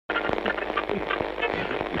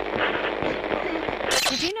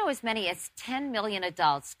Did you know as many as 10 million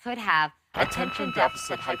adults could have attention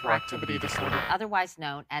deficit hyperactivity disorder, otherwise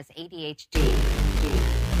known as ADHD?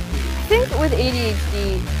 I think with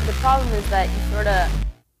ADHD, the problem is that you sort of...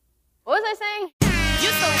 What was I saying?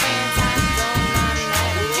 You so anti, don't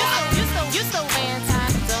matter. You so anti,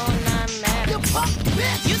 don't matter.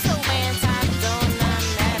 You so anti, don't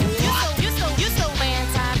matter. You so anti, don't matter. You so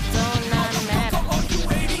anti, don't matter.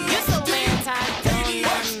 You so anti,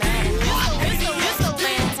 don't matter. You so anti, don't matter. You so anti,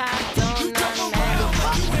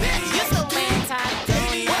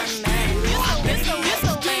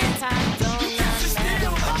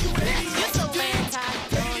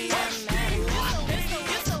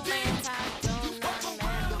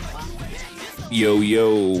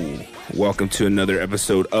 Yo, welcome to another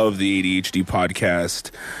episode of the ADHD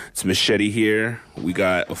podcast. It's Machete here. We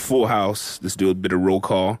got a full house. Let's do a bit of roll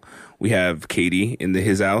call. We have Katie in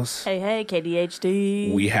his house. Hey,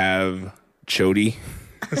 KDHD. We have Chody.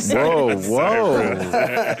 Whoa.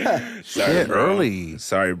 Sorry, bro. Early.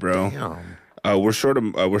 Sorry, bro. Damn. We're short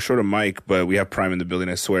of Mike, but we have Prime in the building,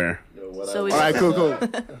 I swear. So we All right, cool. I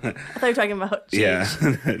thought you were talking about Cheech. Yeah.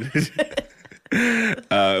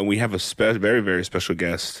 And we have a very, very special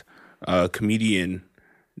guest, a comedian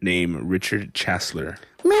named Richard Chassler.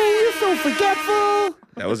 Man, you're so forgetful.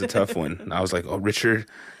 That was a tough one. I was like, oh, Richard.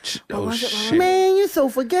 Shit. Man, you're so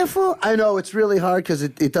forgetful. I know, it's really hard because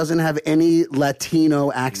it doesn't have any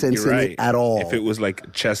Latino accents You're in right. it at all. If it was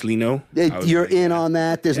like Cheslino, You're in on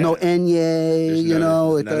that. There's no Enye, none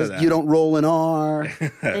of that. You don't roll an R.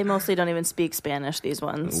 They mostly don't even speak Spanish, these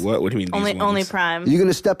ones. What do you mean? These Only ones? Prime. You going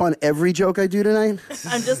to step on every joke I do tonight?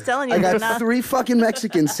 I'm just telling you. I they're got not- 3 fucking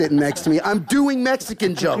Mexicans sitting next to me. I'm doing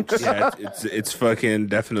Mexican jokes. Yeah, it's fucking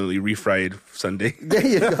definitely refried Sunday. There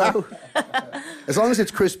you go. As long as it's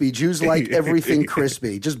crispy. Jews like everything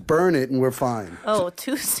crispy. Just burn it and we're fine. Oh,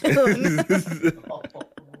 too soon.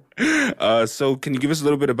 So can you give us a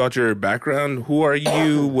little bit about your background? Who are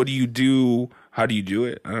you? What do you do? How do you do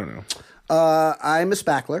it? I don't know. I'm a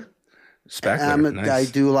spackler. Spackler. Nice. I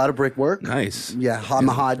do a lot of brickwork. Nice. Yeah, I'm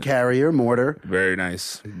a hod carrier, mortar. Very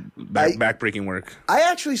nice. Backbreaking work. I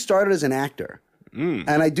actually started as an actor,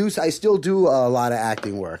 and I still do a lot of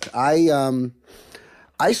acting work.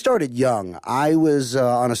 I started young. I was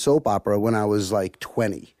on a soap opera when I was like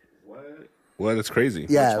 20. Well, that's crazy.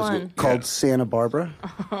 Yeah, Which it was one? called Santa Barbara.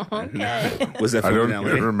 Okay. Was that I from don't LA?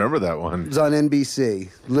 even remember that It one. was on NBC,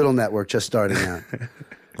 little network, just starting out.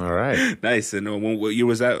 All right. Nice. And what year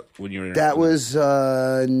was that when you were? That was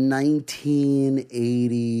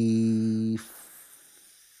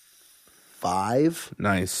 1985.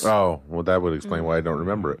 Nice. Oh, well, that would explain why I don't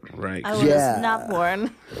remember it. Right. I was Yeah. not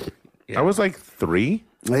born. I was like 3.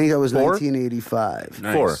 I think that was 4? 1985.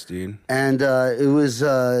 Nice, 4. dude. And it was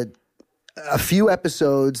a few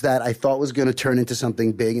episodes that I thought was going to turn into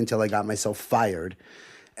something big until I got myself fired.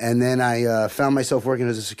 And then I found myself working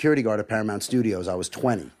as a security guard at Paramount Studios. I was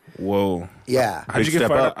 20. Whoa. Yeah. How'd you Big get step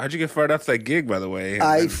fired? up. How'd you get fired off that gig? By the way,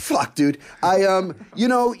 Fuck, dude.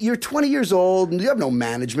 You're 20 years old and you have no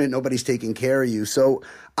management. Nobody's taking care of you. So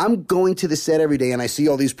I'm going to the set every day and I see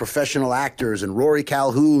all these professional actors and Rory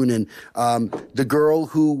Calhoun and the girl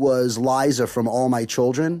who was Liza from All My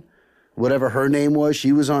Children. Whatever her name was,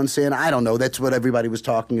 she was on Santa. I don't know. That's what everybody was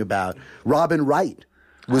talking about. Robin Wright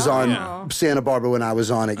was on Santa Barbara when I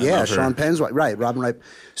was on it. Yeah, love her. Sean Penn's wife. Right, Robin Wright.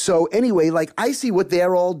 So anyway, like I see what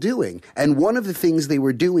they're all doing. And one of the things they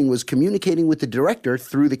were doing was communicating with the director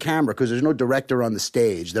through the camera because there's no director on the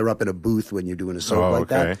stage. They're up in a booth when you're doing a soap like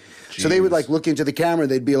that. okay. So they would like look into the camera.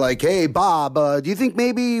 They'd be like, hey, Bob, do you think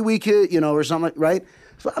maybe we could, or something, right?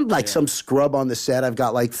 So I'm like some scrub on the set. I've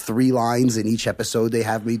got like 3 lines in each episode they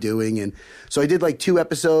have me doing. And so I did like 2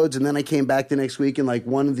 episodes and then I came back the next week and like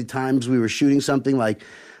one of the times we were shooting something like,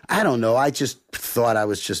 I don't know. I just thought I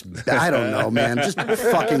was I don't know, man. Just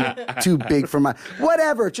fucking too big for my,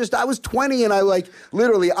 whatever. Just, I was 20 and I look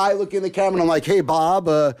in the camera and I'm like, hey, Bob,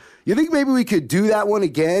 you think maybe we could do that one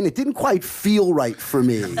again? It didn't quite feel right for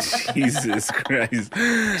me. Jesus Christ.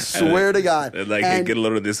 Swear to God. Like, hey, get a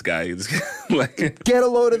load of this guy. Like, Get a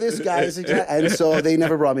load of this guy. And so they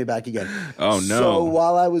never brought me back again. Oh, no. So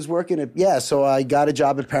while I was working so I got a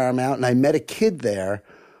job at Paramount and I met a kid there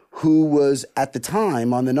who was at the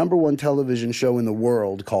time on the #1 television show in the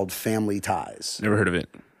world called Family Ties. never heard of it.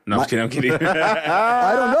 No, I'm kidding.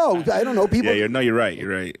 I don't know. People. Yeah, you're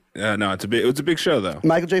right. No, it was a big show though.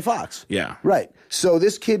 Michael J. Fox. Yeah. Right. So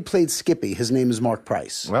this kid played Skippy. His name is Mark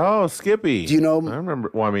Price. Oh, Skippy. Do you know? I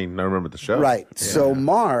remember. Well, I remember the show. Right. Yeah. So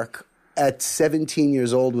Mark, at 17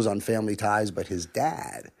 years old, was on Family Ties, but his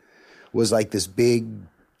dad was like this big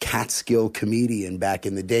Catskill comedian back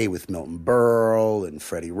in the day with Milton Berle and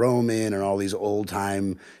Freddie Roman and all these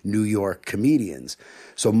old-time New York comedians.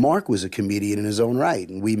 So Mark was a comedian in his own right,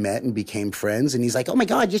 and we met and became friends. And he's like, "Oh my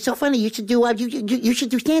God, you're so funny! You should do you should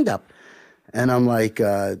do stand-up." And I'm like,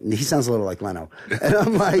 he sounds a little like Leno. And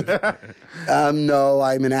I'm like, no,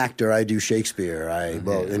 I'm an actor. I do Shakespeare.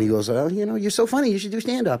 And he goes, "Oh, you're so funny. You should do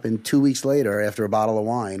stand-up." And 2 weeks later, after a bottle of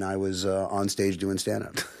wine, I was on stage doing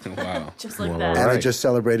stand-up. Wow. Just like Well, that. And I Right. just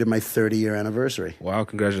celebrated my 30-year anniversary. Wow,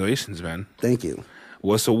 congratulations, man. Thank you.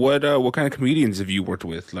 Well, so what kind of comedians have you worked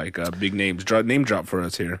with? Like big names. Name drop for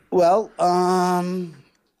us here. Well,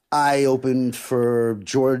 I opened for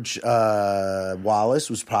George Wallace,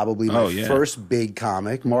 was probably my first big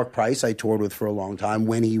comic. Mark Price I toured with for a long time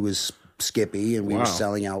when he was Skippy, and we were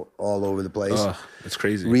selling out all over the place. That's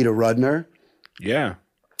crazy. Rita Rudner. Yeah.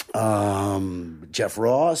 Jeff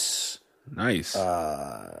Ross. Nice.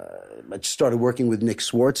 I started working with Nick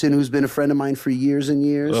Swartzen, who's been a friend of mine for years and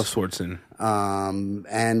years. Love Swartzen.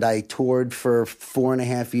 And I toured for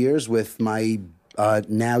 4.5 years with my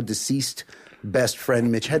now deceased best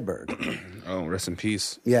friend, Mitch Hedberg. Oh, rest in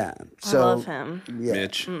peace. Yeah. I love him. Yeah.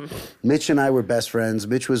 Mitch. Mitch and I were best friends.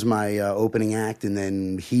 Mitch was my opening act, and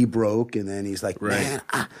then he broke, and then he's like, "Man,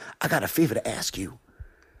 I got a favor to ask you."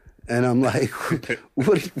 And I'm like,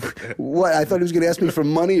 what? I thought he was going to ask me for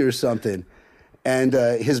money or something. And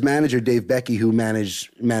his manager, Dave Becky, who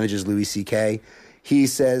manages Louis C.K., he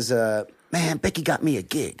says, "Man, Becky got me a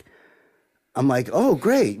gig." I'm like, "Oh,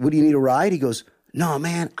 great. What, do you need a ride?" He goes, "No,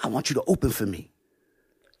 man, I want you to open for me.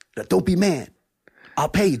 Now, don't be mad. I'll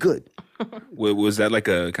pay you good." Was that like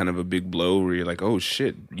a kind of a big blow where you're like, oh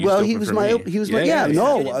shit? Well, he was my a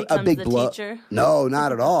big the blow. teacher? No,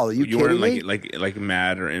 not at all. Are you You kidding weren't me? like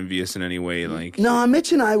mad or envious in any way, like. No,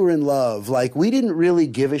 Mitch and I were in love. Like, we didn't really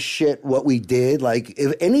give a shit what we did. Like,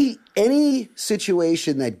 if any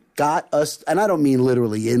situation that got us, and I don't mean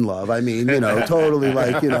literally in love. I mean, totally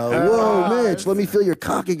like, whoa, Mitch, let me feel your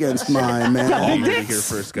cock against mine, man. Oh, you here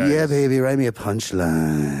first, guys. Yeah, baby, write me a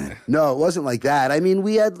punchline. No, it wasn't like that. I mean,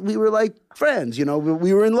 we were like friends, we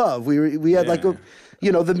were in love. We had like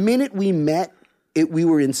the minute we met, we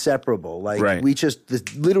were inseparable. Like, Right. we just,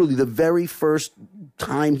 literally the very first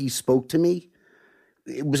time he spoke to me,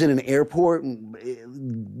 it was in an airport in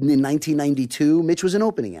 1992. Mitch was an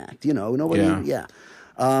opening act, nobody, Yeah.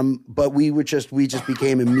 but we just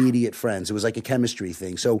became immediate friends. It was like a chemistry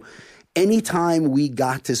thing. So anytime we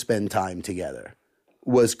got to spend time together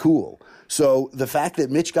was cool. So the fact that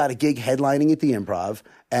Mitch got a gig headlining at the Improv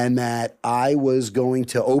and that I was going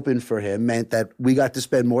to open for him meant that we got to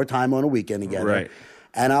spend more time on a weekend together. Right.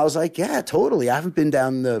 And I was like, yeah, totally. I haven't been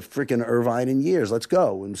down the freaking Irvine in years. Let's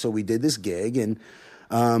go. And so we did this gig, and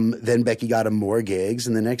then Becky got him more gigs,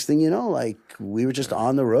 and the next thing you know, like, we were just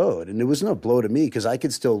on the road. And it was no blow to me because I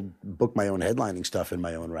could still book my own headlining stuff in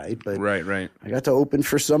my own right. But Right. I got to open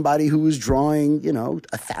for somebody who was drawing,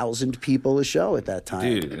 1,000 people a show at that time.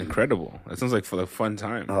 Dude, incredible. That sounds like for a fun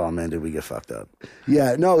time. Oh, man, did we get fucked up.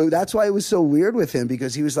 Yeah, no, that's why it was so weird with him,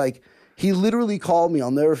 because he was like, he literally called me,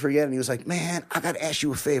 I'll never forget, and he was like, "Man, I got to ask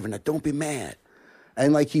you a favor. Now, don't be mad."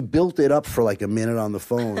 And, like, he built it up for, like, a minute on the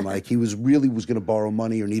phone. Like, he was going to borrow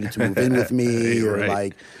money or needed to move in with me or, Right.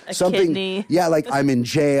 like, A something. kidney. Yeah, like, I'm in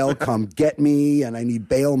jail. Come get me, and I need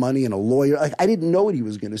bail money and a lawyer. Like, I didn't know what he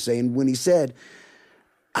was going to say. And when he said,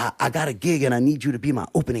 I got a gig and I need you to be my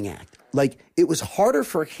opening act, like, it was harder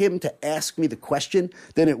for him to ask me the question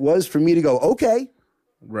than it was for me to go, okay.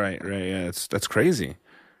 Right. Yeah, that's crazy.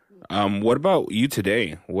 What about you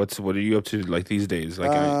today? What are you up to like these days?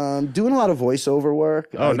 Like, Doing a lot of voiceover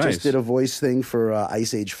work. Oh, I nice. just did a voice thing for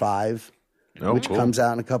Ice Age 5, which cool. comes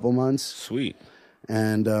out in a couple months. sweet.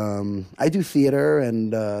 And I do theater,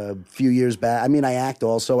 and a few years back, I mean, I act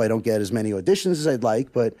also. I don't get as many auditions as I'd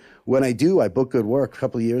like, but when I do, I book good work. A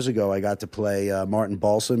couple of years ago, I got to play Martin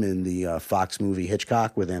Balsam in the Fox movie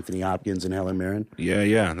Hitchcock with Anthony Hopkins and Helen Mirren.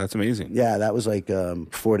 Yeah, that's amazing. Yeah, that was like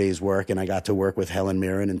 4 days work, and I got to work with Helen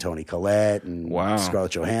Mirren and Toni Collette and Wow.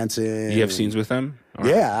 Scarlett Johansson. You have scenes with them? Or-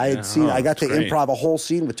 Yeah, I had seen. Oh, I got to that's great. improv a whole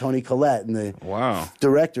scene with Toni Collette, and the Wow,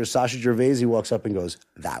 director Sasha Gervaisi walks up and goes,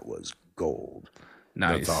 "That was gold."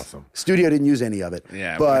 nice. That's awesome. Studio didn't use any of it,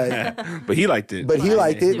 Yeah, but but he liked it. but he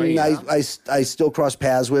liked it, There and you go. I still crossed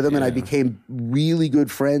paths with him, and I became really good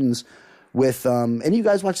friends with. And you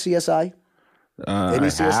guys watch CSI? Any I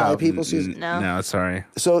CSI have- people? See? No. sorry.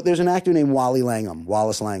 So there's an actor named Wallace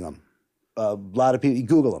Langham. A lot of people, you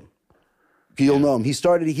Google him. You'll know him. He's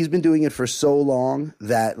been doing it for so long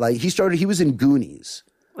that, like, he was in Goonies.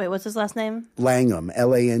 Wait, what's his last name? Langham,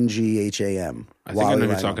 Langham. I think I know who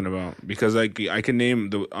you're talking about because I can name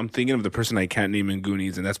I'm thinking of the person I can't name in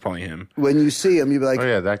Goonies, and that's probably him. When you see him, you'll be like, Oh,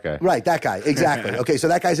 yeah, that guy. right, that guy, exactly. Okay, so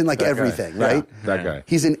that guy's in like That guy. everything, Yeah, right? that guy.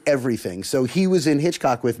 He's in everything. So he was in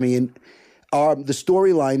Hitchcock with me, and the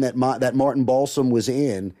storyline that Martin Balsam was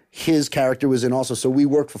in, his character was in also. So we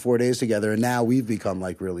worked for 4 days together, and now we've become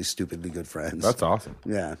like really stupidly good friends. That's awesome.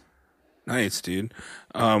 Yeah. Nice, dude.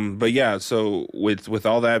 But yeah, so with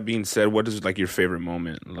all that being said, what is like your favorite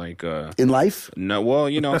moment? Like In life, no, well,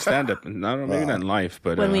 stand up. Not maybe not in life,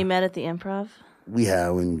 but When we met at the Improv.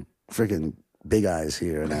 when freaking Big Eyes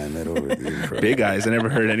here and I met over at the Improv. Big Eyes. I never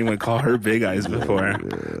heard anyone call her Big Eyes before.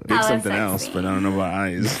 Big Hella something sexy. else, but I don't know about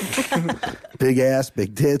eyes. Big ass,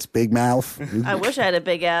 big tits, big mouth. I wish I had a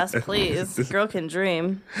big ass, please. Girl can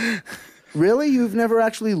dream. Really? You've never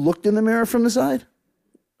actually looked in the mirror from the side?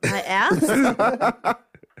 My ass?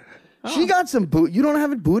 She got some boot. You don't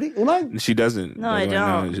have a booty? Am I? She doesn't. No, by I the way,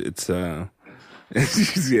 don't. It's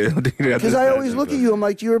Because I always look at you. I'm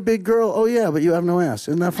like, you're a big girl. Oh, yeah, but you have no ass.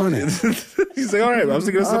 Isn't that funny? He's like, all right, I was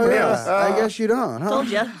thinking of Oh, something yeah. else. I guess you don't, huh? Told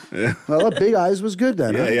ya. Well, Big Eyes was good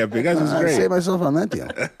then. Yeah, huh? yeah, Big Eyes was I great. saved myself on that deal.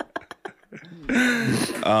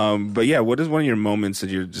 But yeah, what is one of your moments that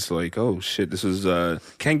you're just like, oh shit, this was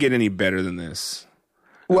can't get any better than this?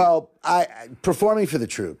 Well, performing for the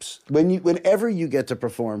troops. Whenever you get to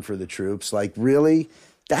perform for the troops, like really,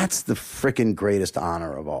 that's the freaking greatest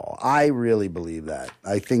honor of all. I really believe that.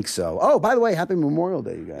 I think so. Oh, by the way, happy Memorial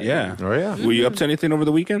Day, you guys. Yeah. Oh, yeah. Were you up to anything over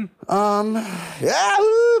the weekend?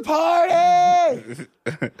 Yahoo! Party!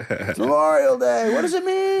 It's Memorial Day. What does it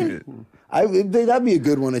mean? That'd be a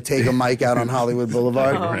good one to take a mic out on Hollywood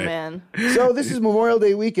Boulevard. Oh, Right. man. So this is Memorial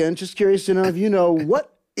Day weekend. Just curious to know if you know what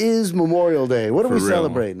is Memorial Day. What are For we real.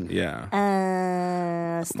 celebrating?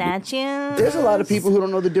 Yeah. Statue? There's a lot of people who don't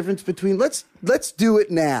know the difference between. Let's do it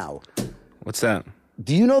now. What's that?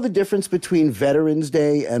 Do you know the difference between Veterans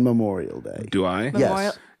Day and Memorial Day? Do I? Yes.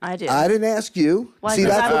 Memorial. I do. I didn't ask you. Why? See,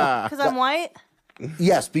 that's Because I'm white?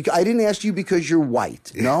 yes. Because I didn't ask you because you're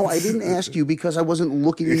white. No, I didn't ask you because I wasn't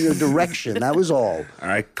looking in your direction. That was all. All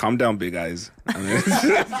right, calm down, Big Eyes.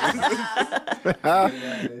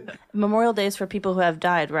 Memorial Day is for people who have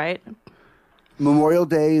died, right? Memorial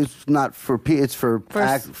Day is not for it's for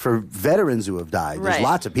First- for veterans who have died. There's Right.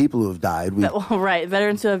 lots of people who have died. Well, right.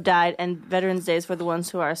 Veterans who have died, and Veterans Day is for the ones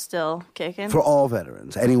who are still kicking. For all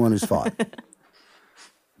veterans, anyone who's fought.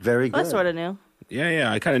 Very good. I sort of knew.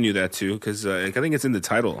 Yeah, I kind of knew that too because I think it's in the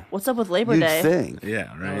title. What's up with Labor You'd Day? think. Yeah,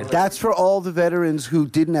 right. That's for all the veterans who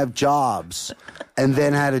didn't have jobs and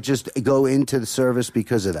then had to just go into the service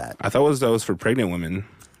because of that. I thought that was for pregnant women.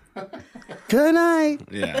 Good night.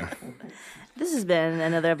 Yeah. This has been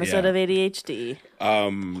another episode Yeah. of ADHD.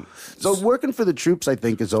 So working for the troops, I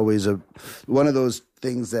think, is always one of those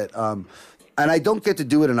things that, and I don't get to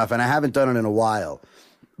do it enough, and I haven't done it in a while.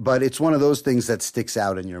 But it's one of those things that sticks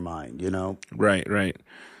out in your mind, you know? Right.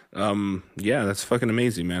 Yeah, that's fucking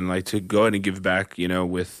amazing, man. Like to go ahead and give back,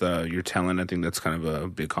 with your talent. I think that's kind of a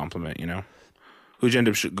big compliment, Who'd you end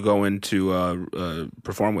up going to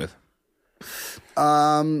perform with?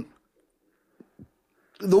 One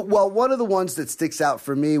of the ones that sticks out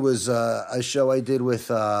for me was a show I did with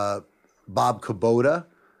Bob Kubota,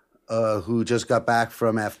 who just got back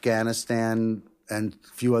from Afghanistan and a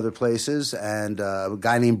few other places, and a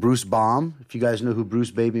guy named Bruce Baum. If you guys know who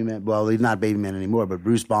Bruce Babyman, well, he's not Babyman anymore, but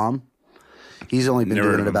Bruce Baum. He's only been Never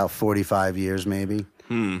heard doing of it him. about 45 years, maybe.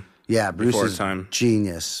 Yeah, Bruce Before is time.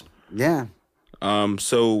 genius. Yeah.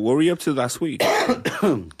 So what were you up to last week?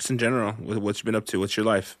 Just in general, what you been up to? What's your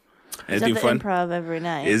life? He's Anything at the fun? Improv every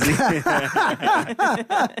night. Is he?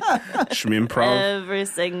 Schmimprov? Every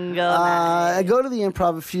single night. I go to the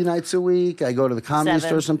Improv a few nights a week. I go to the Comedy 7.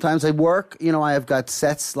 Store sometimes. I work. I have got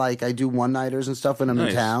sets like I do one-nighters and stuff when I'm in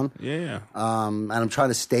Nice. town. Yeah. And I'm trying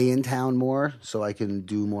to stay in town more so I can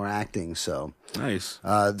do more acting. So Nice.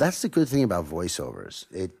 that's the good thing about voiceovers.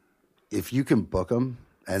 If you can book them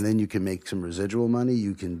and then you can make some residual money,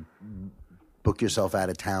 you can book yourself out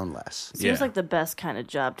of town less. Seems Yeah. like the best kind of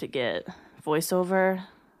job to get. Voiceover.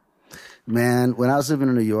 Man, when I was living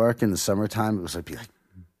in New York in the summertime, it was like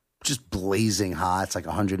just blazing hot. It's like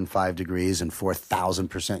 105 degrees and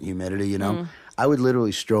 4,000% humidity, I would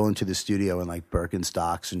literally stroll into the studio in like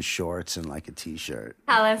Birkenstocks and shorts and like a t-shirt.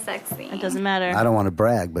 Hella sexy. It doesn't matter. I don't want to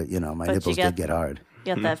brag, but my you nipples got- did get hard.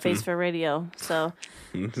 You got that face for radio. So,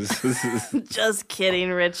 just kidding,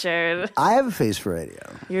 Richard. I have a face for radio.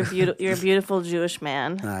 You're You're a beautiful Jewish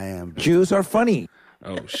man. I am. Jews are funny.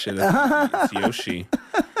 Oh shit! It's Yoshi.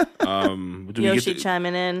 Do we Yoshi get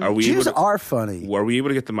chiming in. Are we Jews able to, are funny. Were we able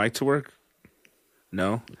to get the mic to work?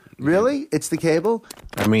 No? Really? It's the cable?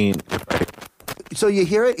 I mean, So you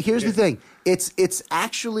hear it? Here's the thing. It's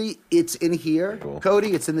in here. Cool.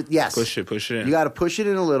 Cody, it's in the... Yes. Push it. You got to push it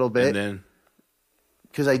in a little bit. And then...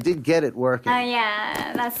 Because I did get it working. Oh,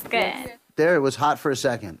 yeah, that's good. There, it was hot for a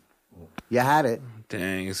second. You had it.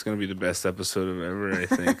 Dang, it's going to be the best episode of ever, I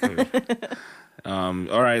think.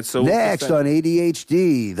 All right, so... Next on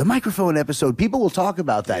ADHD, the microphone episode. People will talk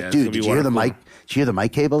about that. Yeah, it's Dude, gonna be did you hear the water mic? Did you hear the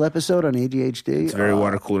mic cable episode on ADHD? It's a very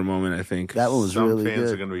water cooler moment, I think. That one was some really fans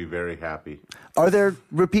good. are going to be very happy. Are there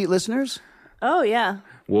repeat listeners? Oh yeah.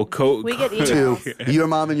 Well, We get Two. emails. Your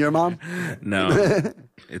mom and your mom? No.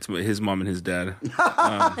 It's his mom and his dad.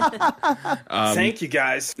 Thank you,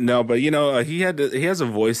 guys. No, but he has a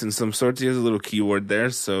voice in some sorts. He has a little keyboard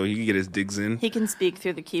there, so he can get his digs in. He can speak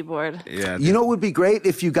through the keyboard. Yeah. You know what would be great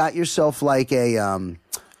if you got yourself like what's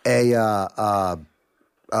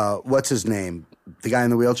his name? The guy in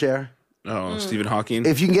the wheelchair? Stephen Hawking.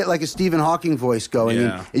 If you can get like a Stephen Hawking voice going,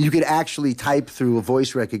 Yeah. and you could actually type through a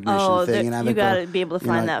voice recognition thing, and have you it go, gotta be able to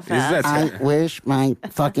find that Isn't fast. that I wish my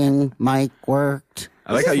fucking mic worked.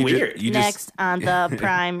 I like how you weird. just Next on the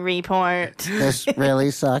Prime Report. This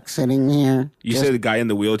really sucks sitting here. you said the guy in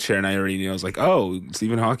the wheelchair, and I already knew. I was like, oh,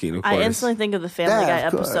 Stephen Hawking, of course. I instantly think of the Family Yeah, Guy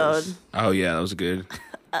of course. episode. Oh yeah, that was good.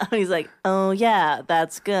 He's like, oh yeah,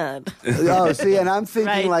 that's good. Oh, see, and I'm thinking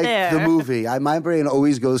Right like there. the movie. My brain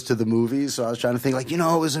always goes to the movies, so I was trying to think like, it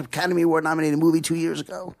was an Academy Award nominated movie 2 years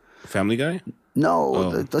ago. Family Guy.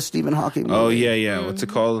 No, the Stephen Hawking movie. Oh yeah. What's it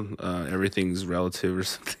called? Everything's relative or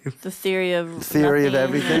something. The theory of Theory of nothing or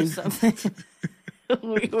everything? something.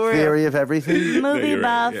 We're Theory of everything. movie you're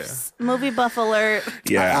right, buffs. Movie buff alert.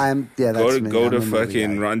 Yeah. That's go me. to I'm a movie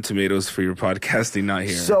fucking guy. Rotten Tomatoes for your podcasting, not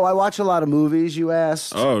here. So I watch a lot of movies, you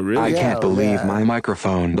asked. oh really? I Yeah, can't believe yeah. my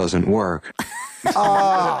microphone doesn't work.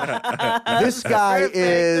 This guy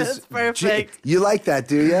That's perfect. You like that,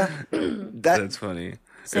 do you? That's funny.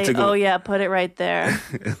 Say, It's a good- oh yeah, put it right there.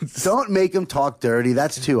 Don't make him talk dirty.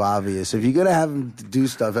 That's too obvious. If you're gonna have him do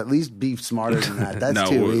stuff, at least be smarter than that. That's no,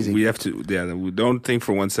 too easy. we have to. Yeah, we don't think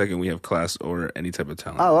for 1 second we have class or any type of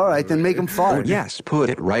talent. Oh, all right, then make him fart. Yes, put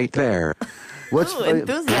it right there. What's Ooh,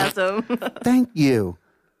 enthusiasm. Thank you.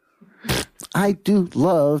 I do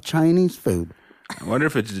love Chinese food. I wonder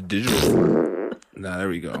if it's digital. Nah, there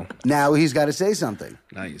we go. Now he's got to say something.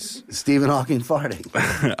 Nice. Stephen Hawking farting.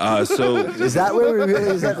 So Is that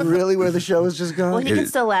really where the show is just going? Well, he can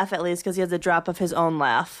still laugh at least because he has a drop of his own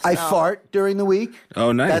laugh. I so. fart during the week.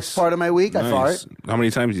 oh, nice. That's part of my week. I Nice. fart. How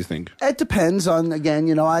many times do you think? It depends on,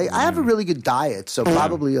 again, I have a really good diet, so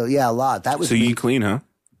probably, a lot. That was So you me. eat clean, huh?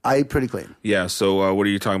 I eat pretty clean. Yeah. So what are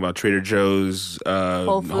you talking about? Trader Joe's,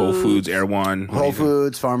 Whole Foods, Erewhon, Whole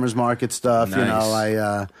Foods, farmers market stuff.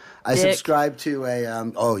 Nice. I Dick. subscribe to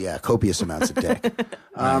a copious amounts of dick.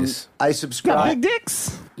 Nice. I subscribe.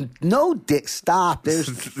 dicks. No dick. Stop. There's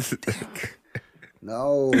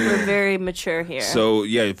no. We're very mature here. So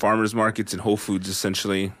yeah, farmers markets and Whole Foods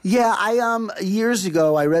essentially. Yeah, I years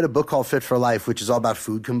ago I read a book called Fit for Life, which is all about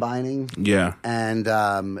food combining. Yeah. And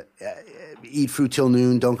eat fruit till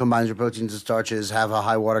noon, don't combine your proteins and starches, have a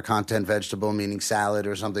high water content vegetable, meaning salad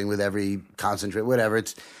or something with every concentrate, whatever.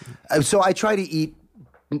 So I try to eat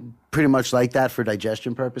pretty much like that for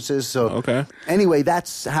digestion purposes. So Okay. Anyway,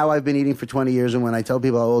 that's how I've been eating for 20 years. And when I tell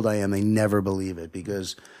people how old I am, they never believe it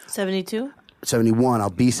because 72? 71, I'll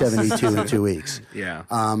be 72 in 2 weeks. Yeah.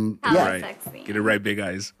 How Yeah. right. sexy. Get it right, big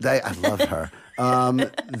eyes. I love her.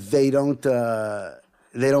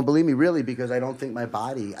 They don't believe me really because I don't think my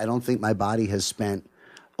body has spent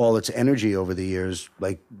all its energy over the years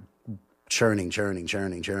like churning.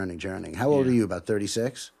 How old are you? About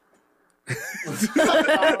 36?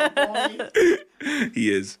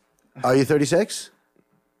 He is. Are you 36?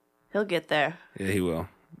 He'll get there. Yeah, he will.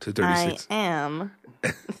 To I 36. am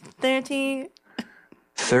 30.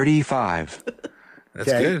 35. That's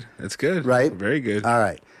Okay. good. That's good. Right? Very good. All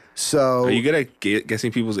right. So Are you good at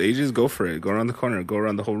guessing people's ages? Go for it. Go around the corner. Go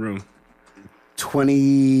around the whole room.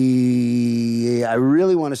 20, I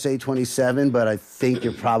really want to say 27, but I think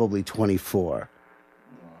you're probably 24.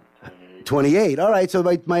 28. All right. So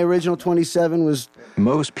my original 27 was,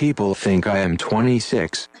 Most people think I am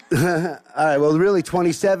 26. all right. Well, really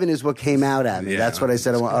 27 is what came out at me. Yeah. That's what I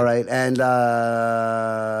said. All right. And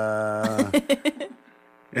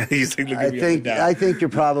He's like looking I me up and down. I think you're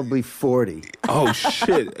probably 40. Oh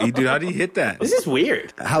shit! Dude, how do you hit that? This is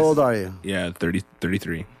weird. How old are you? Yeah,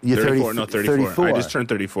 33. You're 34. 30 No, 34. 34. I just turned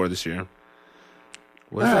 34 this year.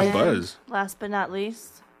 What's All that right. buzz? Last but not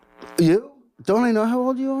least. You? Don't I know how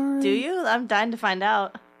old you are? Do you? I'm dying to find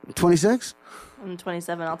out. 26? I'm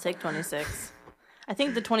 27. I'll take 26. I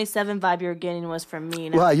think the 27 vibe you're getting was from me.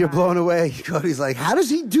 not Wow, you're Prime. blown away. Cody's like, how does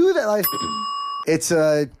he do that? Like, it's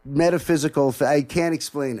a metaphysical I can't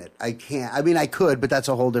explain it. I can't. I mean, I could, but that's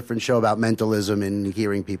a whole different show about mentalism and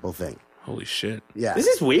hearing people think. Holy shit. Yeah. This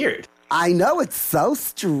is weird. I know, it's so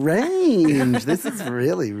strange. This is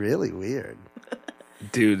really, really weird.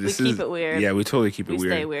 Dude, this We is... keep it weird. Yeah, we totally keep it We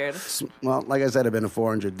weird. stay weird. Well, like I said, I've been to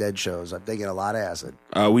 400 dead shows. I've taken a lot of acid.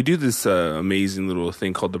 We do this amazing little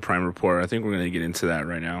thing called the Prime Report. I think we're going to get into that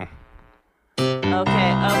right now.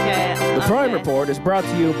 Okay. The Prime Report is brought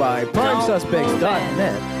to you by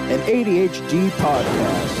PrimeSuspects.net and ADHD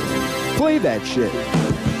Podcast. Play that shit.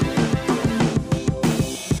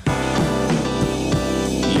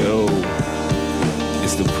 Yo,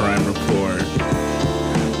 it's the Prime Report.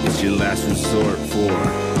 It's your last resort for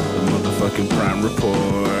the motherfucking Prime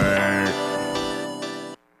Report.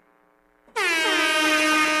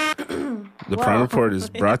 The Prime Report is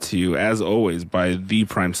brought to you, as always, by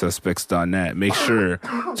theprimesuspects.net. Make sure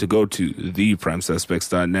to go to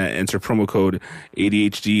theprimesuspects.net, enter promo code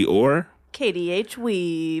ADHD or KDH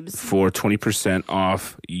Weebs. for 20%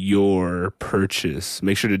 off your purchase.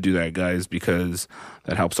 Make sure to do that, guys, because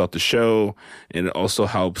that helps out the show, and it also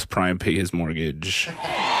helps Prime pay his mortgage.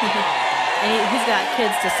 And he's got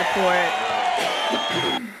kids to support.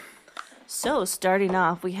 So, starting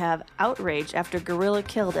off, we have outrage after gorilla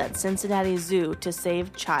killed at Cincinnati Zoo to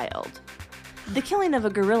save child. The killing of a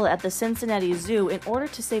gorilla at the Cincinnati Zoo in order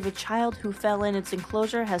to save a child who fell in its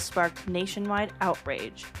enclosure has sparked nationwide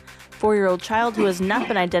outrage. 4-year-old child who has not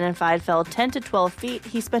been identified fell 10 to 12 feet.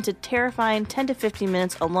 He spent a terrifying 10 to 15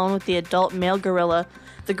 minutes alone with the adult male gorilla.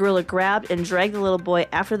 The gorilla grabbed and dragged the little boy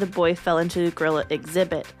after the boy fell into the gorilla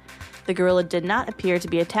exhibit. The gorilla did not appear to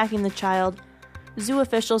be attacking the child. Zoo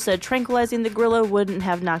officials said tranquilizing the gorilla wouldn't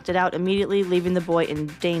have knocked it out immediately, leaving the boy in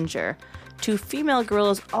danger. 2 female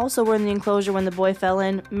gorillas also were in the enclosure when the boy fell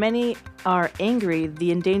in. Many are angry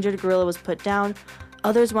the endangered gorilla was put down.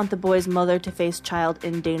 Others want the boy's mother to face child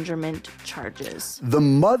endangerment charges. The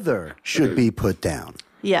mother should be put down.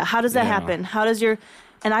 Yeah, how does that happen? How does your...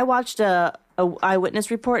 And I watched a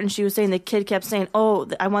eyewitness report, and she was saying the kid kept saying, oh,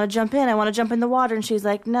 I want to jump in the water. And she's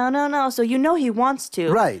like, no. So you know he wants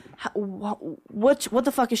to. Right. What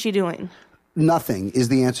the fuck is she doing? Nothing is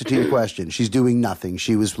the answer to your question. She's doing nothing.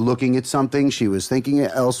 She was looking at something. She was thinking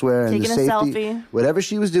it elsewhere. And Taking the a safety, selfie. whatever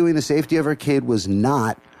she was doing, the safety of her kid was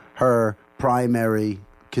not her primary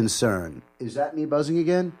concern. Is that me buzzing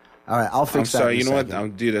again? All right, I'll fix that. I'm sorry, in a you know what,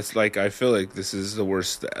 second. dude? That's like, I feel like this is the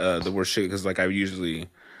worst shit, because like I usually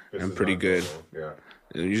am pretty good. Yeah.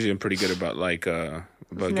 Usually I'm pretty good about like about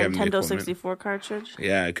getting the Nintendo equipment. 64 cartridge?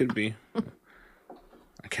 Yeah, it could be.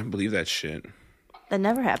 I can't believe that shit. That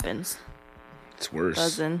never happens. It's worse.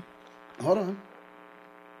 Buzzing. Hold on.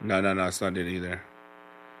 No, it's not it either.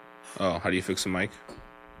 Oh, how do you fix a mic?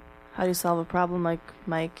 How do you solve a problem like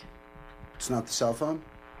Mike? It's not the cell phone?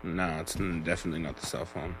 No, it's definitely not the cell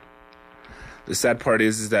phone. The sad part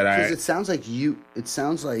is that Because it sounds like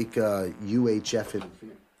UHF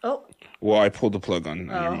interference. Oh. Well, I pulled the plug on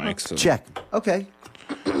your mic, so Check. Okay.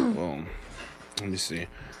 well, let me see.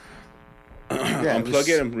 Yeah, Unplug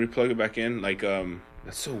it and replug it back in. Like,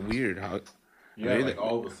 that's so weird. How? Yeah, like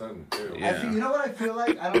all of a sudden, too. Yeah. You know what I feel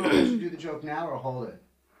like? I don't know if I should do the joke now or hold it.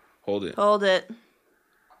 Hold it. Hold it.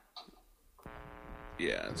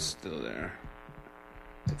 Yeah, it's still there.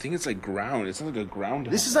 I think it's like ground. It's like a ground.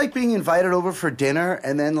 This is like being invited over for dinner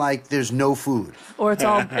and then like there's no food. Or it's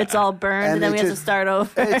all burned and then it we have to just- start over.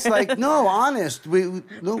 It's like, no, honest. We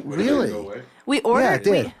no, really. We ordered Yeah, it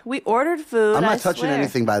did. we ordered food. I'm I not touching swear.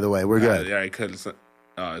 anything, by the way. We're good. Yeah, I could. It's bad.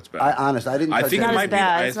 I didn't touch think it Not anything. might as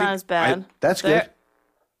bad. be. It's not as bad. That's There- good.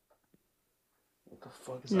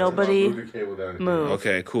 Nobody move.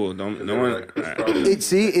 Okay, cool. No one.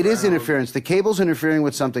 It is interference. The cable's interfering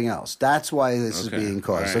with something else. That's why this is Okay, being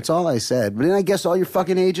caused. all right. That's all I said. But then I guess all your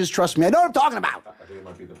fucking ages, trust me, I know what I'm talking about. I think it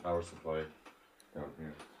might be the power supply down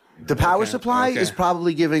here. The power supply is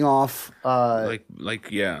probably giving off.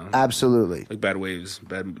 Yeah. Absolutely. Like bad waves,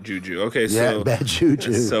 bad juju. Okay, Yeah, so bad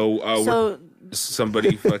juju. So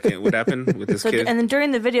somebody fucking. What happened with this kid? and then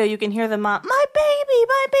during the video you can hear the mom, my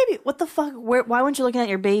baby. What the fuck? Why weren't you looking at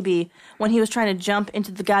your baby when he was trying to jump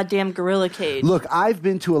into the goddamn gorilla cage? Look, I've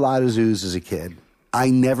been to a lot of zoos as a kid. I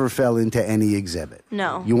never fell into any exhibit.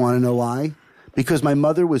 No. You want to know why? Because my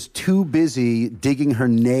mother was too busy digging her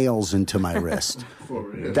nails into my wrist. For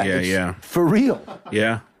real? Yeah. For real.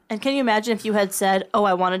 Yeah. And can you imagine if you had said, "Oh,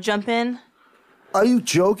 I want to jump in"? Are you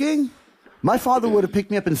joking? My father would have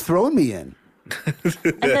picked me up and thrown me in.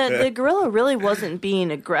 And the gorilla really wasn't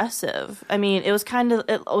being aggressive. I mean, it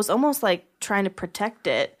was almost like trying to protect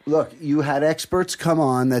it. Look, you had experts come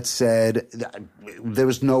on that said there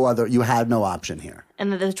was you had no option here.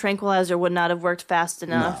 And that the tranquilizer would not have worked fast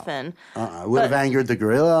enough. No. And It would have angered the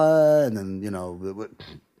gorilla, and then,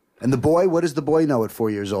 and the boy, what does the boy know at 4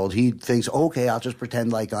 years old? He thinks, okay, I'll just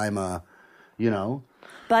pretend like I'm a,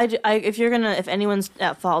 But if anyone's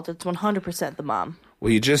at fault, it's 100% the mom.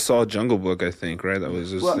 Well, you just saw Jungle Book, I think, right? That was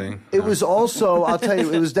his thing. It was also, I'll tell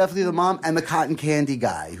you, it was definitely the mom and the cotton candy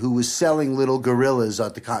guy who was selling little gorillas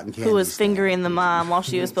at the cotton candy Who was stand. fingering the mom while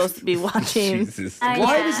she was supposed to be watching. Jesus.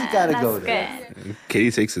 Why does it gotta go there? Good. Katie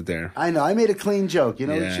takes it there. I know. I made a clean joke. You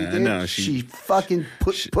know what she Yeah, I did? know, She fucking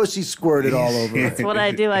pussy squirted all over it. That's what I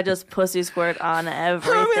do. I just pussy squirt on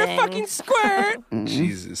everything. squirt.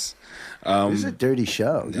 Jesus. This is a dirty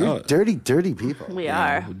show. No. You're dirty, dirty people. We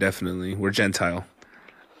are. Definitely. We're Gentile.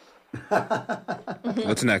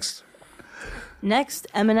 What's next? Next,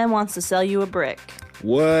 Eminem wants to sell you a brick.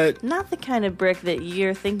 What? Not the kind of brick that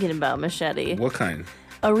you're thinking about, Machete. What kind?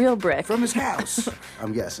 A real brick. From his house,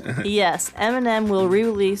 I'm guessing. Yes, Eminem will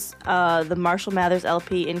re-release the Marshall Mathers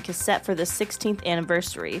LP in cassette for the 16th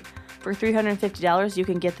anniversary. For $350, you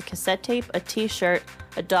can get the cassette tape, a t-shirt,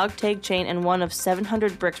 a dog tag chain, and one of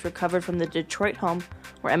 700 bricks recovered from the Detroit home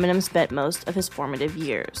where Eminem spent most of his formative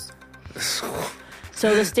years.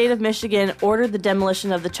 So the state of Michigan ordered the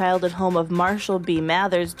demolition of the childhood home of Marshall B.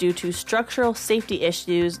 Mathers due to structural safety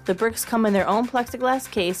issues. The bricks come in their own plexiglass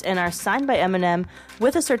case and are signed by Eminem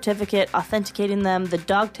with a certificate authenticating them. The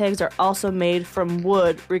dog tags are also made from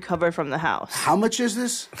wood recovered from the house. How much is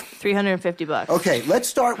this? $350. Okay, let's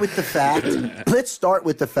start with the fact.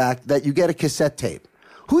 That you get a cassette tape.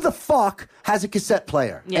 Who the fuck has a cassette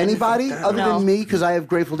player? Yeah. Anybody other No. than me? Because I have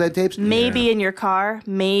Grateful Dead tapes. Maybe in your car.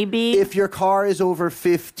 Maybe. If your car is over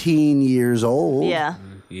 15 years old. Yeah.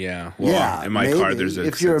 Yeah. Well, Yeah, in my maybe. car, there's a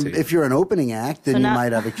if you're cassette tape. if you're an opening act, then So you now-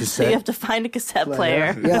 might have a So cassette. you have to find a cassette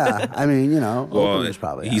player. Yeah, I mean, Well, openers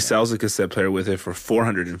probably. he have it. sells a cassette player with it for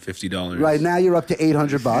 $450. Right now, you're up to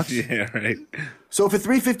 $800. Yeah, right. So for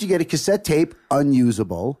 $350, you get a cassette tape,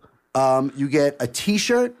 unusable. You get a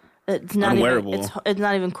T-shirt. It's not Unwearable. even. It's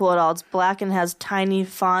not even cool at all. It's black and has tiny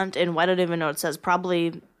font, and I don't even know what it says.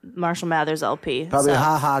 Probably Marshall Mathers LP. Probably, Sucks.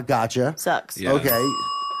 haha, gotcha. Sucks. Yeah. Okay.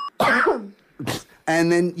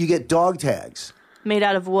 And then you get dog tags. Made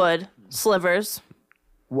out of wood, slivers,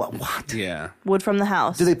 What? Yeah. wood from the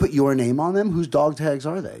house. Do they put your name on them? Whose dog tags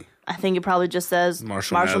are they? I think it probably just says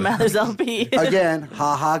Marshall Marshall Mathers. Mathers LP. Again,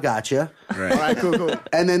 haha, gotcha. Right. All right, cool.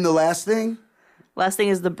 And then the last thing, Last thing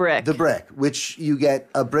is the brick. the brick, which you get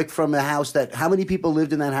a brick from a house that, how many people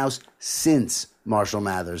lived in that house since Marshall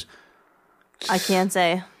Mathers? I can't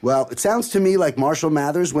say. Well, it sounds to me like Marshall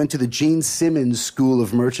Mathers went to the Gene Simmons School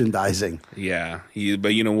of Merchandising. Yeah.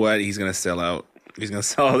 But you know what? He's going to sell out. He's going to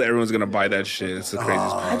sell out. Everyone's going to buy that shit. It's the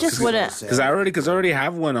craziest I just wouldn't. Because I already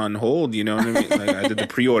have one on hold, you know what I mean? Like, I did the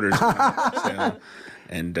pre-orders. So,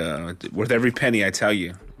 and worth every penny, I tell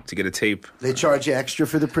you, to get a tape. They charge you extra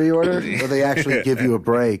for the pre-order, or they actually give you a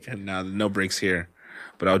break? And no breaks here.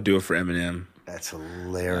 But I'll do it for Eminem. That's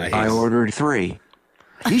hilarious. I ordered 3.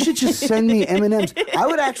 He should just send me M&Ms. I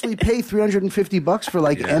would actually pay $350 for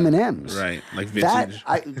like M&Ms. Right. Like That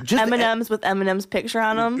vintage. M&M's with Eminem's picture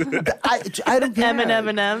on them. I don't care.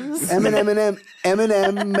 M&M's. M&M's.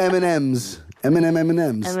 Eminem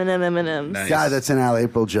M&M's. Nice. God, that's an Al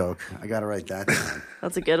April joke. I gotta write that down.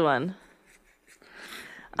 That's a good one.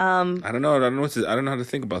 I don't know. I don't know how to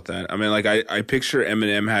think about that. I mean, like I picture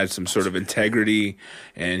Eminem had some sort of integrity,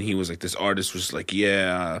 and he was like, this artist was like,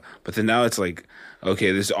 yeah. But then now it's like,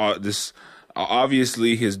 okay, this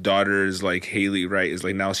obviously his daughter is like Haley, right? Is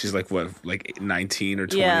like now she's like what, like 19 or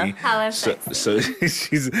 20. Yeah. How So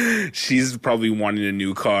she's probably wanting a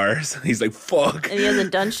new car. So he's like, fuck. And he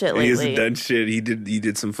hasn't done shit lately. He hasn't done shit. He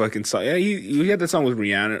did some fucking song. Yeah, he had that song with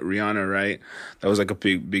Rihanna, right? That was like a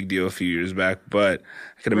big deal a few years back. But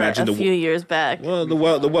I could imagine a few years back. well, the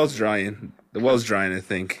well's drying. The well's drying, I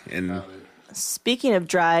think. And Speaking of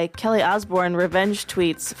dry, Kelly Osbourne revenge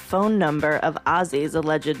tweets phone number of Ozzy's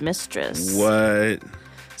alleged mistress. what?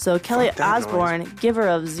 So Kelly Osbourne, giver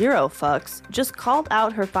of zero fucks, just called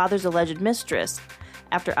out her father's alleged mistress.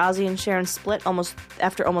 After Ozzy and Sharon split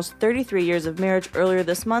after almost 33 years of marriage earlier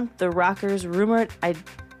this month, the rockers rumored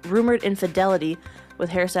infidelity with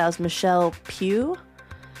hairstylist Michelle Pugh.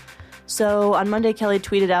 So on Monday, Kelly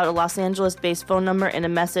tweeted out a Los Angeles-based phone number and a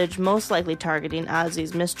message most likely targeting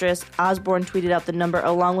Ozzy's mistress. Osbourne tweeted out the number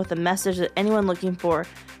along with a message that anyone looking for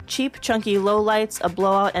cheap, chunky lowlights, a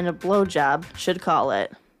blowout, and a blowjob should call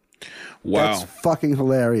it. Wow. That's fucking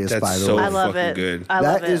hilarious, That's by the so way. I love fucking it. good. I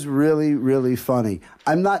love That it. is really, really funny.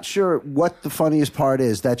 I'm not sure what the funniest part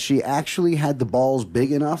is, that she actually had the balls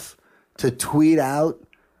big enough to tweet out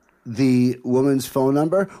the woman's phone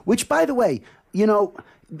number, which, by the way,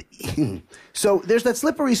 so there's that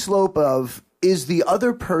slippery slope of, is the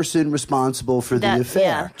other person responsible for the affair?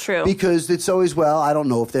 Yeah, true. Because it's always, well, I don't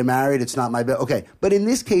know if they're married. It's not my okay. But in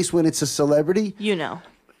this case, when it's a celebrity,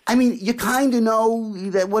 I mean, you kind of know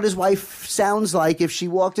that what his wife sounds like if she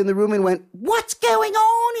walked in the room and went, "What's going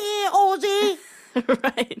on here, Ozzy?"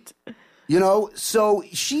 Right. So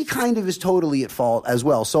she kind of is totally at fault as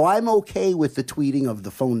well. So I'm okay with the tweeting of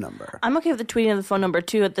the phone number. I'm okay with the tweeting of the phone number,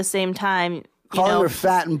 too, at the same time. Calling her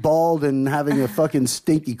fat and bald and having a fucking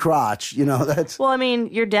stinky crotch, that's... Well, I mean,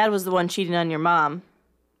 your dad was the one cheating on your mom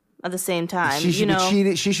at the same time. She should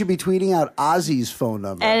be tweeting out Ozzy's phone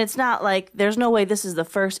number. And it's not like, there's no way this is the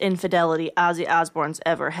first infidelity Ozzy Osbourne's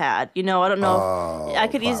ever had. I don't know.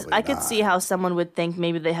 I could see how someone would think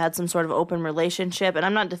maybe they had some sort of open relationship. And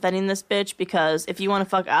I'm not defending this bitch, because if you want to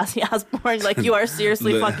fuck Ozzy Osbourne, you are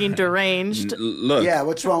seriously fucking deranged. Look. Yeah,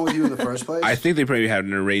 what's wrong with you in the first place? I think they probably had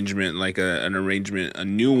an arrangement, a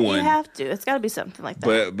new one. You have to. It's got to be something like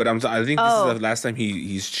that. But I think this is the last time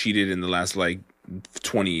he's cheated in the last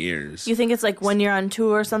 20 years. You think it's when you're on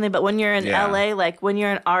tour or something, but when you're in LA, when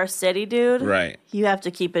you're in our city, dude, right? You have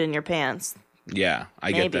to keep it in your pants. Yeah,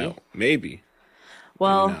 I get that. Maybe.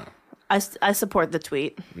 Well, I support the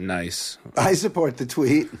tweet. Nice. I support the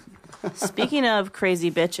tweet. Speaking of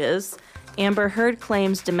crazy bitches, Amber Heard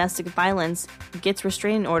claims domestic violence, gets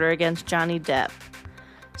restraining order against Johnny Depp.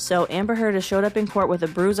 So Amber Heard has showed up in court with a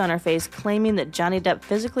bruise on her face, claiming that Johnny Depp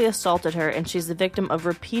physically assaulted her and she's the victim of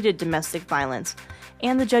repeated domestic violence.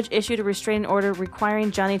 And the judge issued a restraining order requiring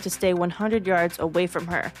Johnny to stay 100 yards away from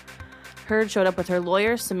her. Heard showed up with her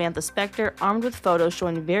lawyer, Samantha Spector, armed with photos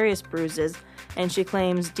showing various bruises, and she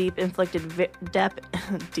claims Depp inflicted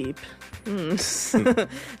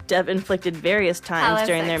various times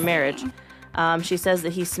during their marriage. She says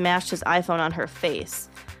that he smashed his iPhone on her face.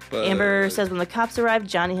 Amber says when the cops arrived,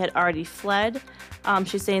 Johnny had already fled.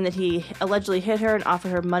 She's saying that he allegedly hit her and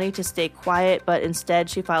offered her money to stay quiet, but instead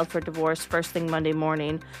she filed for divorce first thing Monday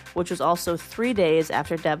morning, which was also 3 days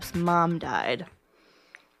after Depp's mom died.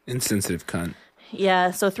 Insensitive cunt.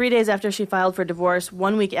 Yeah, so 3 days after she filed for divorce,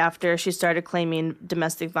 1 week after, she started claiming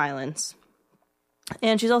domestic violence.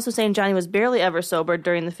 And she's also saying Johnny was barely ever sober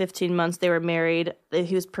during the 15 months they were married.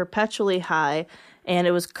 He was perpetually high, and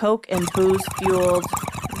it was coke and booze-fueled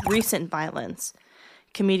recent violence.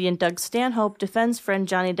 Comedian Doug Stanhope defends friend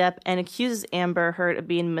Johnny Depp and accuses Amber Heard of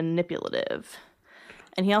being manipulative.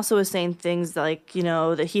 And he also was saying things like,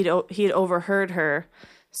 that he'd overheard her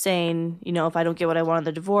saying, if I don't get what I want in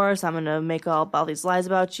the divorce, I'm going to make all these lies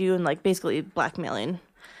about you, and basically blackmailing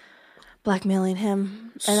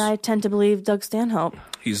him. And I tend to believe Doug Stanhope.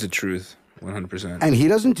 He's the truth. 100%. And he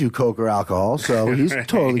doesn't do coke or alcohol, so he's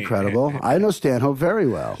totally credible. I know Stanhope very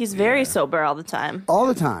well. He's very sober all the time. All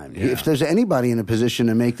the time. Yeah. If there's anybody in a position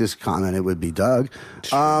to make this comment, it would be Doug.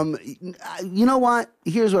 You know what?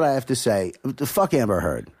 Here's what I have to say. Fuck Amber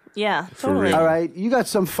Heard. Yeah, totally. All right? You got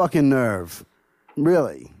some fucking nerve.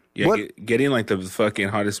 Really. Yeah, getting the fucking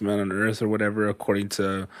hottest man on earth or whatever, according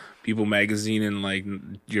to People magazine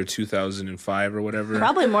in year 2005 or whatever.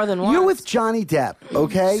 Probably more than once. You're with Johnny Depp,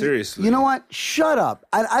 okay? Seriously. You know what? Shut up.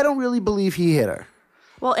 I don't really believe he hit her.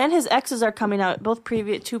 Well, and his exes are coming out. Both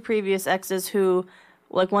two previous exes who,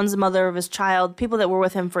 one's the mother of his child, people that were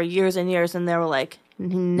with him for years and years, and they were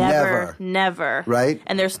never. Right?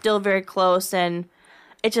 And they're still very close, and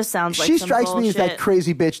it just sounds like she some strikes bullshit. me as that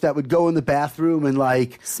crazy bitch that would go in the bathroom and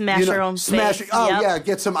smash her own face. Oh yep. yeah,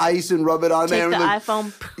 get some ice and rub it on Take there. the and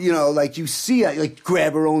iPhone. You see it,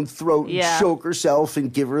 grab her own throat and choke herself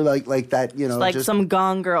and give her like that. It's some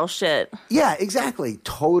Gone Girl shit. Yeah, exactly.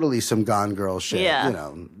 Totally some Gone Girl shit. Yeah.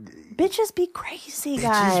 Bitches be crazy,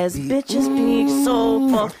 guys. Bitches Ooh, be so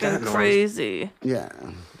fucking crazy. Yeah,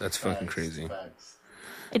 that's fucking crazy.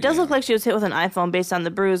 It does look like she was hit with an iPhone based on the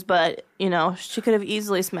bruise, but, she could have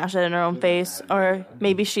easily smashed it in her own face. Or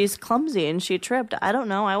maybe she's clumsy and she tripped. I don't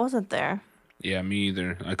know. I wasn't there. Yeah, me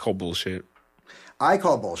either. I call bullshit. I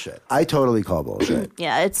call bullshit. I totally call bullshit.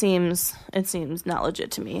 Yeah, it seems not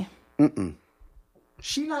legit to me. Mm-mm.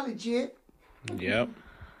 She not legit. Yep.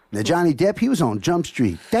 Now, Johnny Depp, he was on Jump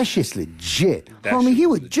Street. That shit's legit. Homie, he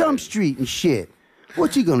was Jump Street and shit.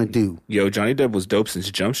 What's he gonna do? Yo, Johnny Depp was dope since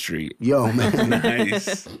Jump Street. Yo, man.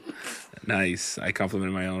 Nice. I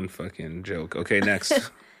complimented my own fucking joke. Okay, next.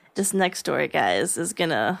 This next story, guys, is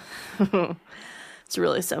gonna... it's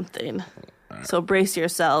really something. Right. So brace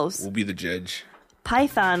yourselves. We'll be the judge.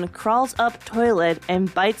 Python crawls up toilet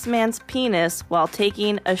and bites man's penis while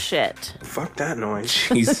taking a shit. Fuck that noise.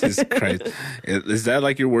 Jesus Christ. Is that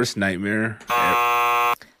like your worst nightmare?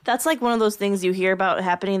 That's like one of those things you hear about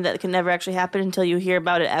happening that can never actually happen until you hear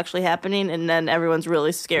about it actually happening, and then everyone's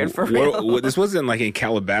really scared for real. This wasn't like in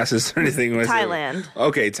Calabasas or anything, was Thailand. It?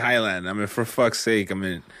 Okay, Thailand. I mean, for fuck's sake, I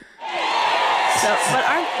mean... So, but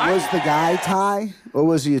aren't Was the guy Thai or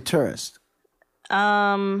was he a tourist? He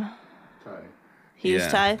was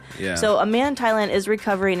Thai? Yeah. So a man in Thailand is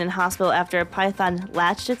recovering in hospital after a python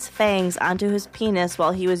latched its fangs onto his penis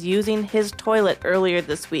while he was using his toilet earlier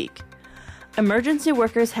this week. Emergency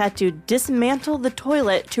workers had to dismantle the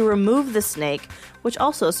toilet to remove the snake, which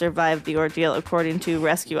also survived the ordeal, according to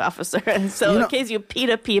rescue officers. So in case you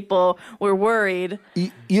PETA people were worried,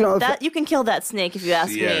 you can kill that snake if you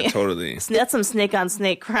ask me. Yeah, totally. That's some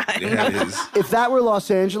snake-on-snake crime. Yeah, it is. If that were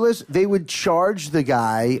Los Angeles, they would charge the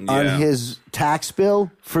guy on his tax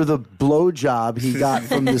bill for the blowjob he got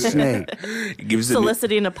from the snake.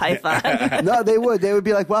 Soliciting a python. No, they would. They would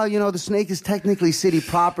be like, well, the snake is technically city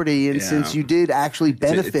property, and since you did actually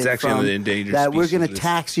benefit it's actually from an endangered that, we're species going to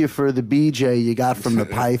tax you for the BJ you got from the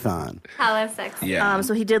python. How sexy. Yeah.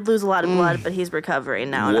 So he did lose a lot of blood, but he's recovering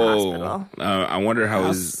now in the hospital. I wonder how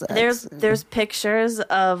his... There's pictures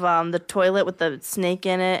of the toilet with the snake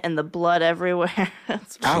in it and the blood everywhere.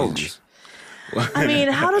 Ouch. I mean,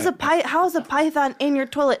 how is a python in your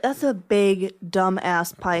toilet? That's a big,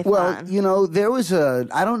 dumb-ass python. Well, there was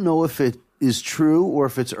I don't know if it is true or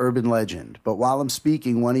if it's urban legend, but while I'm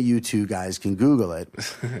speaking, one of you two guys can Google it.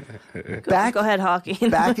 Go ahead, Hawking.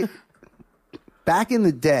 Back in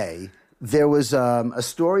the day, there was a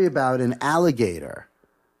story about an alligator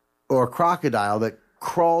or a crocodile that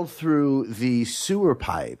crawled through the sewer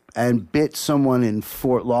pipe and bit someone in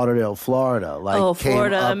Fort Lauderdale, Florida.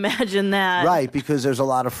 Florida, imagine that. Right, because there's a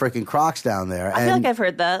lot of freaking crocs down there. I feel like I've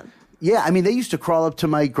heard that. Yeah, I mean, they used to crawl up to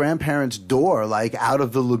my grandparents' door, like out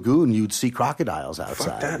of the lagoon. You'd see crocodiles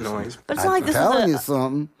outside. Fuck that noise. But it's not like this telling you is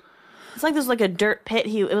something. It's like this was like a dirt pit.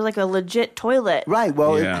 It was like a legit toilet. Right.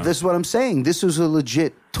 Well, Yeah. this is what I'm saying. This was a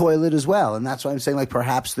legit toilet as well, and that's why I'm saying like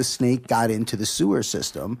perhaps the snake got into the sewer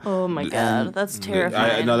system. Oh my god, that's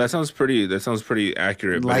terrifying. No, that sounds pretty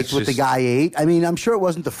accurate. But Like it's what the just- guy ate. I mean, I'm sure it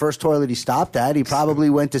wasn't the first toilet he stopped at. He probably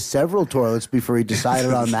went to several toilets before he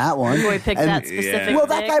decided on that one. Before he picked that specific Well,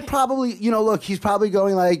 that dick. guy probably, look, he's probably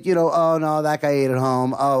going like, oh no, that guy ate at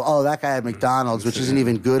home. Oh, that guy at McDonald's, which isn't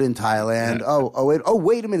even good in Thailand.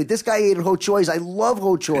 Wait a minute, this guy ate at Ho Choi's. I love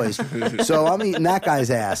Ho Choi's, so I'm eating that guy's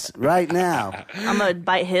ass right now. I'm gonna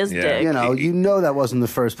bite his dick. You know that wasn't the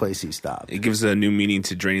first place he stopped. It gives a new meaning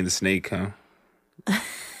to draining the snake, huh?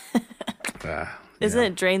 Isn't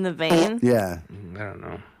it drain the vein? Yeah. I don't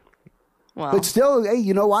know. Well, But still, hey,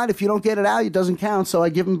 you know what? If you don't get it out, it doesn't count. So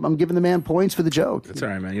I'm giving the man points for the joke. That's all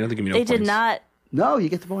right, man. You don't have to give me no they points. did not. No, you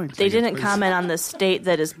get the points. They didn't comment on the state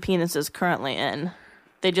that his penis is currently in.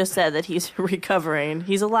 They just said that he's recovering.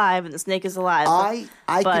 He's alive, and the snake is alive.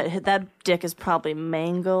 But that dick is probably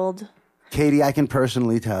mangled. Katie, I can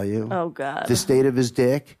personally tell you. Oh, God. The state of his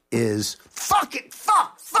dick is fuck,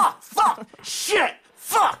 shit,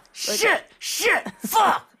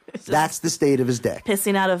 That's the state of his dick.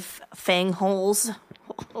 Pissing out of fang holes.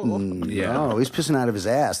 Yeah. No, he's pissing out of his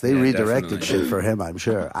ass. They redirected definitely. shit for him, I'm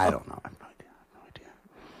sure. I don't know. I have no idea.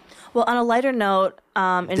 Well, on a lighter note...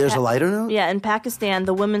 There's a lighter note? Yeah, in Pakistan,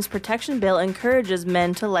 the Women's Protection Bill encourages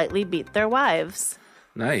men to lightly beat their wives.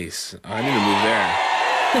 Nice. I need to move there.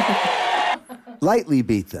 Lightly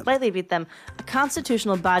beat them. Lightly beat them. A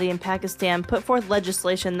constitutional body in Pakistan put forth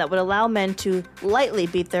legislation that would allow men to lightly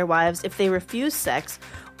beat their wives if they refuse sex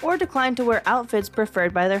or decline to wear outfits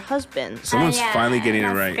preferred by their husbands. Someone's finally getting it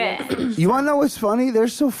right. Good. You want to know what's funny? They're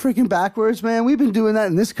so freaking backwards, man. We've been doing that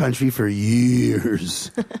in this country for years.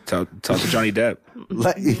 Tell to Johnny Depp.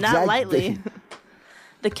 Not lightly.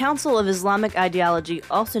 The Council of Islamic Ideology,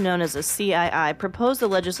 also known as the CII, proposed the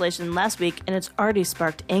legislation last week, and it's already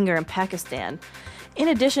sparked anger in Pakistan. In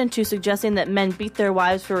addition to suggesting that men beat their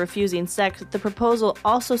wives for refusing sex, the proposal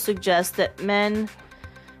also suggests that men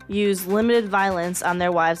use limited violence on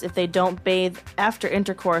their wives if they don't bathe after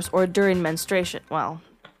intercourse or during menstruation. Well,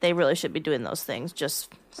 they really should be doing those things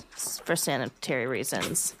just for sanitary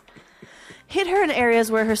reasons. Hit her in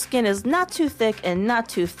areas where her skin is not too thick and not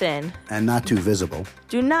too thin. And not too visible.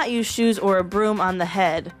 Do not use shoes or a broom on the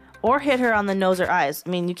head. Or hit her on the nose or eyes. I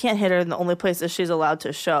mean, you can't hit her in the only places she's allowed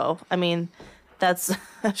to show. I mean, that's a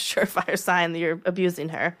surefire sign that you're abusing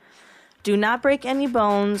her. Do not break any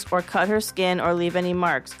bones or cut her skin or leave any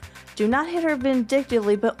marks. Do not hit her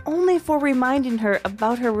vindictively, but only for reminding her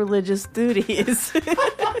about her religious duties.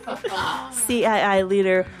 CII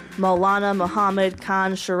leader Maulana Muhammad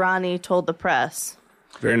Khan Shirani told the press.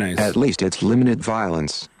 Very nice. At least it's limited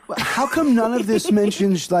violence. How come none of this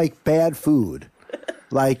mentions like bad food?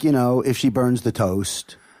 Like, if she burns the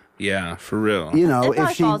toast. Yeah, for real. It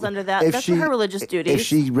probably falls under that. That's her religious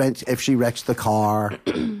duties. If she wrecks the car,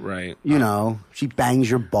 right. She bangs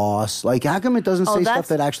your boss. Like, how come it doesn't say stuff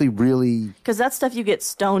that actually really... Because that's stuff you get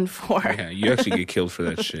stoned for. Yeah, you actually get killed for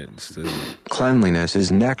that shit. Cleanliness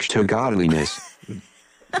is next to godliness.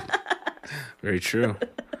 Very true.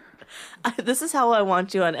 This is how I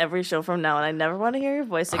want you on every show from now on. I never want to hear your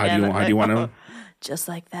voice again. How do you want to? Just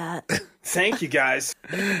like that. Thank you, guys.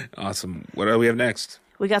 Awesome. What do we have next?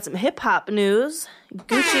 We got some hip-hop news.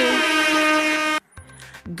 Gucci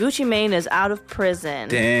Mane is out of prison.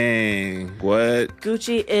 Dang. What?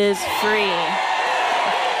 Gucci is free.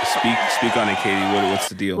 Speak on it, Katie. What's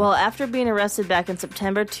the deal? Well, after being arrested back in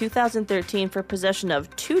September 2013 for possession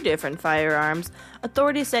of 2 different firearms,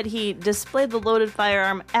 authorities said he displayed the loaded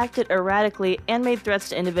firearm, acted erratically, and made threats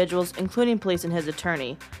to individuals, including police and his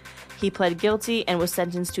attorney. He pled guilty and was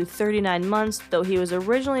sentenced to 39 months, though he was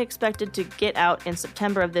originally expected to get out in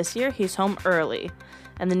September of this year. He's home early.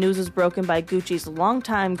 And the news was broken by Gucci's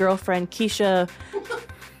longtime girlfriend, Keisha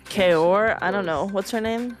Kaur. I don't know. What's her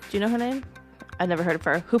name? Do you know her name? I've never heard of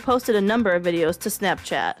her. Who posted a number of videos to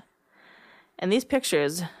Snapchat. And these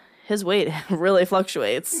pictures, his weight really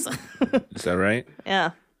fluctuates. Is that right?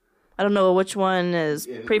 Yeah. I don't know which one is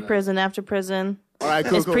pre-prison, after prison. All right,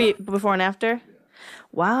 cool, is before and after?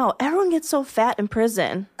 Wow, everyone gets so fat in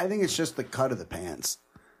prison. I think it's just the cut of the pants.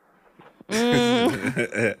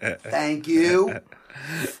 Thank you.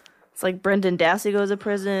 It's like Brendan Dassey goes to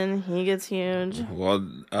prison. He gets huge. Well,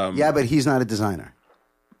 yeah, but he's not a designer.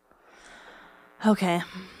 Okay.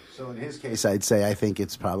 So in his case, I think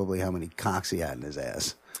it's probably how many cocks he had in his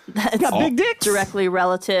ass. That's got big dicks. Directly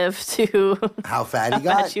relative to how fat he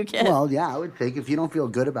got. Fat you get. Well, yeah, I would think if you don't feel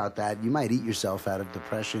good about that, you might eat yourself out of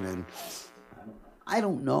depression and... I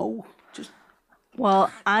don't know.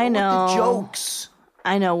 I know the jokes.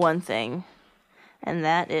 I know one thing, and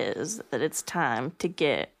that is that it's time to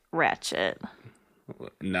get ratchet.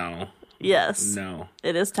 No. Yes. No.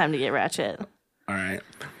 It is time to get ratchet. All right.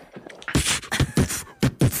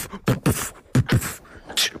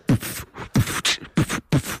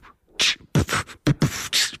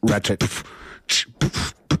 Ratchet.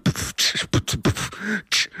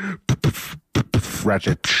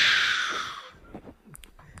 Ratchet.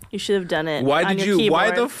 You should have done it. Why on did your you? Why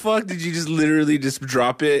keyboard. the fuck did you just literally just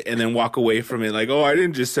drop it and then walk away from it? Like, oh, I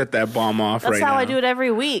didn't just set that bomb off. That's right how now. I do it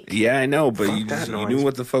every week. Yeah, I know, but you knew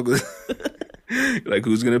what the fuck was. Like,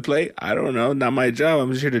 who's gonna play? I don't know. Not my job.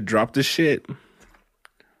 I'm just here to drop the shit. All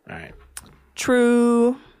right.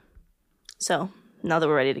 True. So now that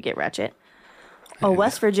we're ready to get ratchet. A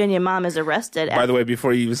West Virginia mom is arrested. By the way,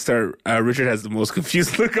 before you even start, Richard has the most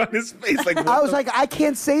confused look on his face. Like, I was like, I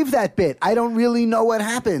can't save that bit. I don't really know what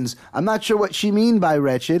happens. I'm not sure what she mean by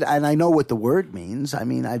wretched, and I know what the word means. I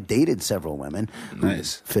mean, I've dated several women.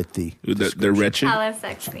 Nice. Fit the They're wretched? I love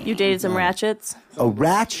sex cream. You dated some ratchets? A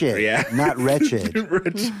ratchet. Yeah. Not wretched.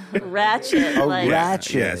 Ratchet. A like,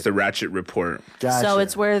 ratchet. Yeah, it's the ratchet report. Gotcha. So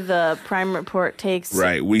it's where the prime report takes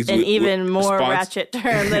Right. an even more ratchet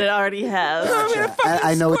turn than it already has.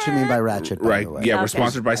 I know what you mean by ratchet, by Right. the way. Yeah, we're Okay.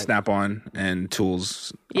 sponsored by Snap-on and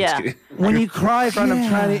Tools. I'm Yeah. just kidding. When you cry in front of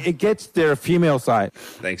China, it gets their female side.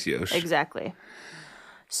 Thanks, Yosh. Exactly.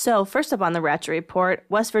 So, first up on the ratchet report,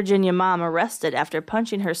 West Virginia mom arrested after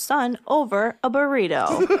punching her son over a burrito.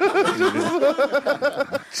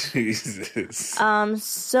 Jesus.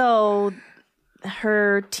 So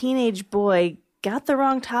her teenage boy got the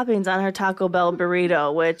wrong toppings on her Taco Bell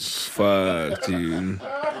burrito, which Fuck, dude.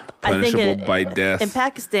 I think Punishable by death. in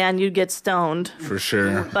Pakistan you'd get stoned. For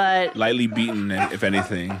sure. But Lightly beaten, if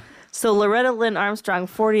anything. so Loretta Lynn Armstrong,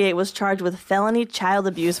 48, was charged with felony child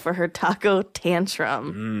abuse for her taco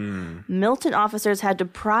tantrum. Milton officers had to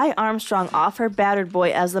pry Armstrong off her battered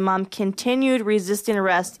boy as the mom continued resisting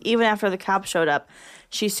arrest even after the cops showed up.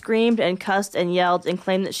 She screamed and cussed and yelled and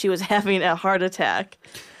claimed that she was having a heart attack.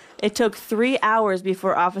 It took 3 hours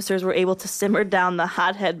before officers were able to simmer down the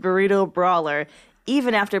hothead burrito brawler,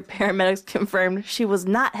 even after paramedics confirmed she was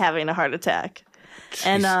not having a heart attack. Jesus.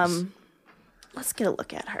 And let's get a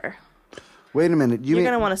look at her. Wait a minute. You're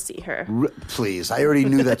going to want to see her. Please. I already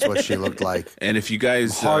knew that's what she looked like. And if you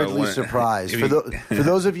guys Hardly surprised. For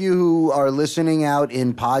those of you who are listening out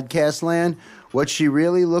in podcast land, what she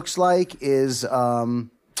really looks like is... let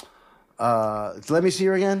me see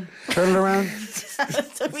her again. Turn it around.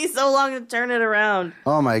 It took me so long to turn it around.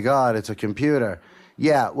 Oh, my God. It's a computer.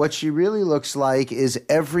 Yeah, what she really looks like is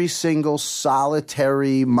every single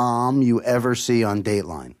solitary mom you ever see on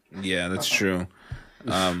Dateline. Yeah, that's true.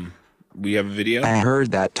 We have a video. I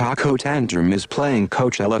heard that Taco Tantrum is playing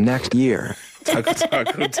Coachella next year.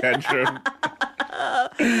 Taco Tantrum.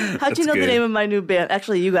 How'd you know the good. name of my new band?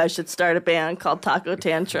 Actually, you guys should start a band called Taco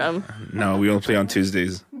Tantrum. No, we only play on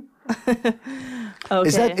Tuesdays.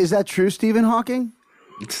 Okay. Is that true, Stephen Hawking?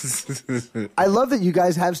 I love that you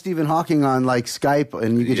guys have Stephen Hawking on like Skype,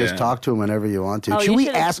 and you can just Yeah. talk to him whenever you want to. Oh, Should you we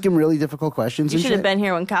should've- ask him really difficult questions? You and should have shit? been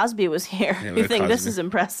here when Cosby was here. Yeah, You think this Cosby. is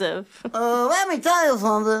impressive? Let me tell you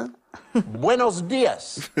something. Buenos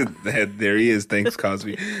dias. There he is. Thanks,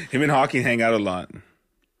 Cosby. Him and Hawking hang out a lot.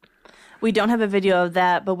 We don't have a video of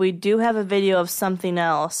that, but we do have a video of something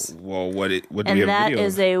else. Well, what do we And have a that video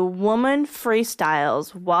is of? a woman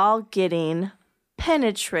freestyles while getting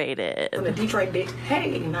penetrated. I'm a Detroit bitch.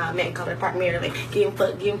 Hey, nah, man, call it primarily. Getting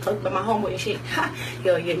fucked by my homeboy and shit. Ha,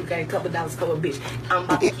 hell yeah, you got a couple dollars for a bitch. I'm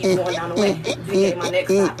about to keep going down the way. VA, my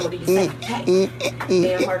next stop. What do you say? Hey,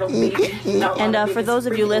 damn, hurdle, bitch. No, And I'm the for those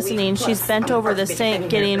of you biggest listening, freak she's plus. bent I'm over the first bitch sink in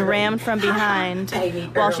getting here. rammed from behind Pay me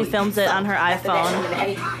while she early. films it on her After that, iPhone. I'm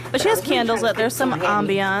in the A. But she has Girls, we candles tryna lit. There's get some Miami.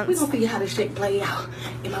 We ambiance. gonna see how this shit play out.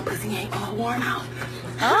 And my pussy ain't all worn out.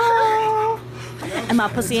 Oh, and my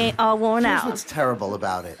pussy ain't all worn Here's out. what's terrible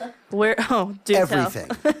about it. Where? Oh, do Everything.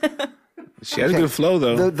 She has a good flow,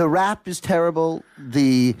 though. The rap is terrible.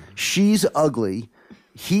 She's ugly.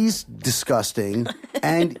 He's disgusting,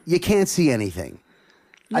 and you can't see anything.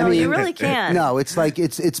 No, you really can't. No, it's like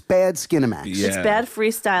it's bad Skinamax. Yeah. It's bad They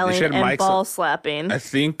should freestyling have and mics ball on- slapping. I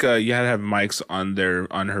think you had to have mics on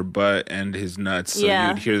her butt and his nuts, so Yeah.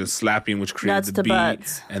 you'd hear the slapping, which created Nuts the to beat,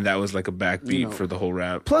 butts. and that was like a backbeat for the whole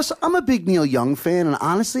rap. Plus, I'm a big Neil Young fan, and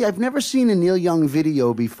honestly, I've never seen a Neil Young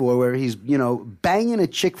video before where he's, banging a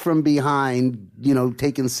chick from behind,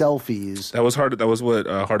 taking selfies. That was hard. That was what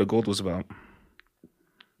Heart of Gold was about.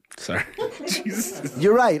 Sorry. Jesus.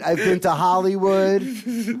 You're right. I've been to Hollywood.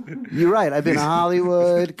 You're right. I've been to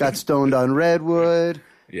Hollywood, got stoned on Redwood.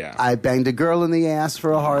 Yeah. I banged a girl in the ass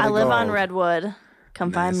for a heart I of live on gold. Redwood.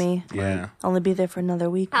 Come find me. Yeah. Only be there for another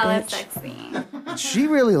week, Hella bitch. sexy. She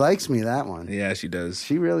really likes me, that one. Yeah, she does.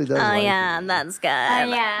 She really does Oh like yeah, me. that's good. Oh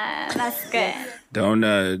yeah, that's good.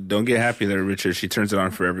 Don't get happy there, Richard. She turns it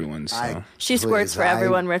on for everyone. So She squirts Please, for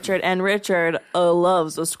everyone, Richard, and Richard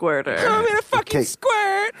loves a squirter. Okay.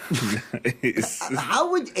 Squirt. How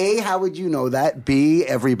would you know that? B,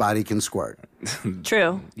 everybody can squirt.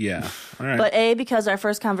 True. yeah. All right. But A, because our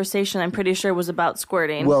first conversation, I'm pretty sure, was about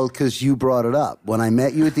squirting. Well, because you brought it up. When I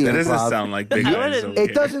met you at the that improv. doesn't sound like big guys. over It here.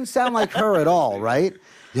 doesn't sound like her at all, right?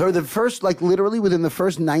 The first, literally within the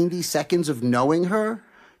first 90 seconds of knowing her,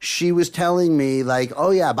 she was telling me,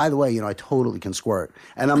 oh yeah, by the way, I totally can squirt.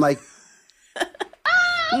 And I'm like,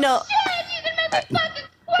 no.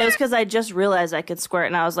 It was because I just realized I could squirt,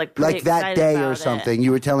 and I was pretty like that excited day about or it. something, you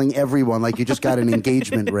were telling everyone like you just got an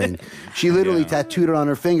engagement ring. She literally tattooed it on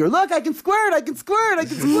her finger. Look, I can squirt, I can squirt, I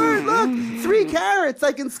can squirt. Look, 3 carats,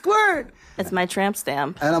 I can squirt. It's my tramp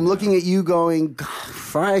stamp. And I'm looking at you going,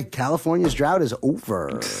 fine, California's drought is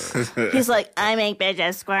over. He's like, I make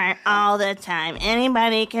bitches squirt all the time.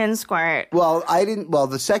 Anybody can squirt. Well,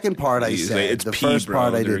 the second part I He's said. like, it's the pee, first bro.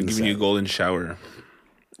 part I They're didn't giving say. you a golden shower.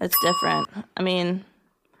 It's different. I mean,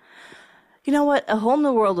 you know what? A whole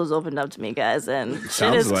new world was opened up to me, guys, and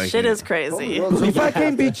Sounds like shit it. is crazy. If I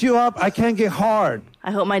can't beat you up, I can't get hard. I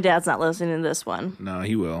hope my dad's not listening to this one. No,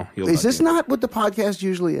 he will. He'll Is love this you. not what the podcast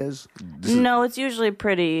usually is? No, it's usually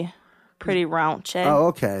pretty raunchy. Oh,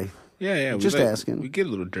 okay. Yeah. Just asking. We get a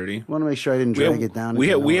little dirty. Want to make sure I didn't drag it down.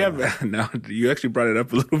 We into have. nowhere. No, you actually brought it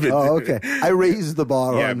up a little bit. Oh, okay. I raised the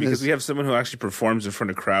bar. Yeah, on because this. we have someone who actually performs in front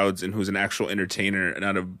of crowds and who's an actual entertainer,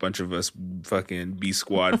 not a bunch of us fucking B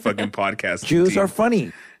squad fucking podcast. Jews team. are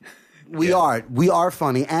funny. We are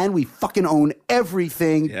funny, and we fucking own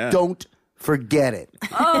everything. Yeah. Don't forget it.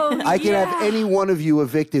 Oh, I can have any one of you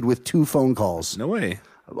evicted with 2 phone calls. No way.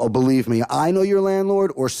 Oh, believe me, I know your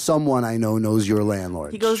landlord, or someone I know knows your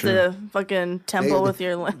landlord. he goes to fucking temple with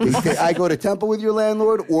your I go to temple with your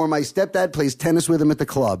landlord, or my stepdad plays tennis with him at the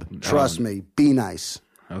club. Trust me. Be nice.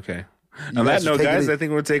 Okay. You On that guys are note, taking guys, it- I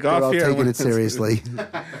think we'll take They're off all here. taking it seriously.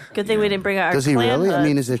 Good thing we didn't bring our Does he clan really? I hood.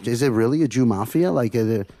 mean, is it really a Jew mafia?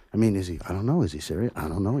 Is he? I don't know. Is he serious? I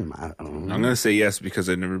don't know him. I don't know. I'm gonna say yes because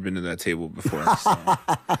I've never been to that table before. So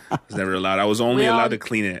I was never allowed. I was only We all- allowed to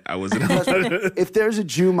clean it. I wasn't allowed. If there's a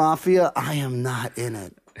Jew mafia, I am not in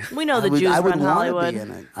it. We know the I would, Jews I would run wanna Hollywood. Be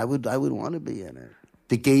in it. I would want to be in it.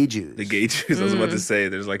 The gay Jews. The gay Jews. I was about to say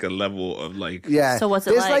there's like a level of like. Yeah. So what's it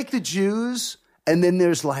there's like? the Jews, and then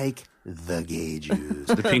there's the gay Jews.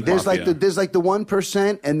 The pink there's mafia. there's like the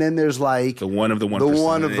 1%, and then there's like the one of the 1%. The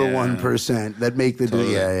one of the 1% that make the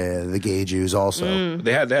the gay Jews also.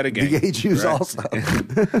 They had a gang. The gay Jews right? also.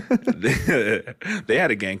 They had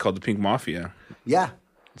a gang called the Pink Mafia. Yeah,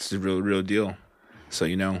 it's a real deal. So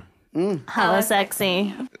you know. Hella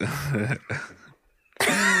sexy.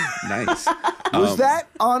 Nice. Was that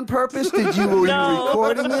on purpose? Were you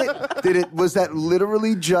recording it? Was that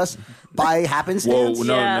literally just by happenstance? Well,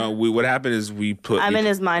 no. What happened is we put. I'm in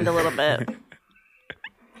his mind a little bit.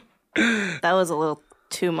 That was a little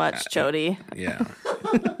too much, Chody. Yeah.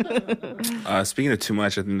 Speaking of too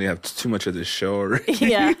much, I think they have too much of this show already.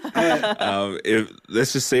 Yeah.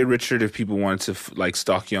 Let's just say, Richard, if people wanted to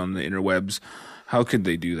stalk you on the interwebs, how could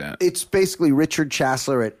they do that? It's basically Richard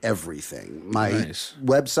Chassler at everything. My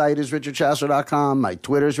website is richardchassler.com. My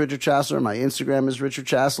Twitter is Richard Chassler. My Instagram is Richard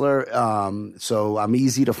Chassler. So I'm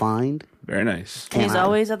easy to find. Very nice. And he's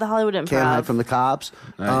always at the Hollywood Improv. Can't hide from the cops.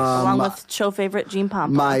 Nice. Along with show favorite Gene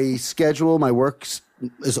Pompa. My schedule, my work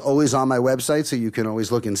is always on my website, so you can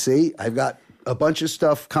always look and see. I've got a bunch of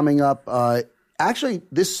stuff coming up. Actually,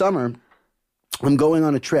 this summer, I'm going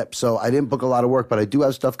on a trip, so I didn't book a lot of work, but I do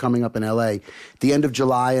have stuff coming up in L.A. At the end of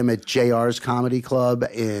July, I'm at JR's Comedy Club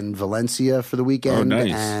in Valencia for the weekend. Oh,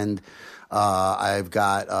 nice. And I've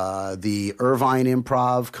got the Irvine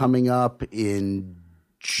Improv coming up in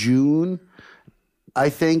June, I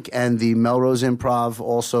think, and the Melrose Improv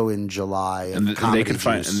also in July. And they can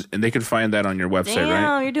find that on your website, Damn,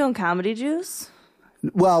 right? you're doing Comedy Juice?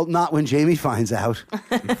 Well, not when Jamie finds out.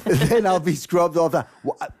 Then I'll be scrubbed off that.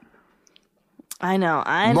 I know.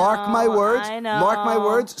 Mark my words. I know. Mark my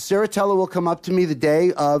words. Saratella will come up to me the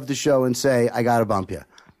day of the show and say, I got to bump you.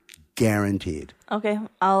 Guaranteed. Okay.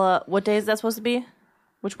 I'll. What day is that supposed to be?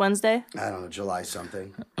 Which Wednesday? I don't know, July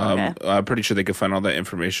something. Okay. I'm pretty sure they can find all that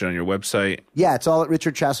information on your website. Yeah, it's all at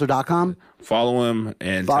richardchassler.com. Follow him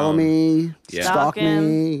and follow me. Yeah. Stalk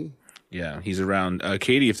me. Yeah, he's around.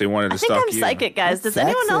 Katie, if they wanted to stalk I'm you. psychic, guys. Does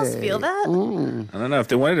anyone else feel that? I don't know. If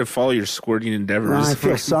they wanted to follow your squirting endeavors. Well, I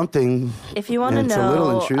feel something. If you want to It's a know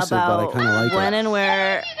little intrusive, but I about kinda like when it. and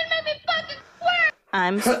where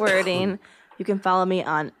I'm squirting, you can follow me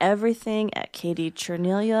on everything at Katie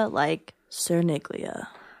Chernelia, like Sir Niglia.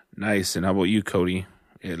 Nice. And how about you, Cody?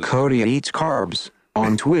 Cody eats carbs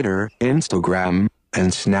on Twitter, Instagram,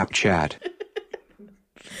 and Snapchat.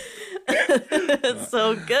 It's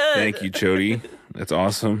so good. Thank you, Chody. That's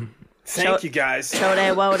awesome. Thank you, guys.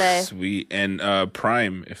 Chode Wode. Sweet. And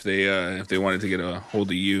Prime, if they wanted to get a hold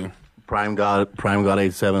of you. Prime God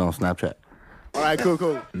 87 on Snapchat. All right,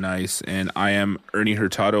 cool. Nice. And I am Ernie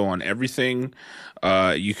Hurtado on everything.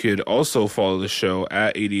 You could also follow the show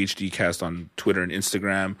at ADHD Cast on Twitter and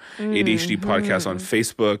Instagram, ADHD Podcast on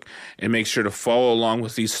Facebook, and make sure to follow along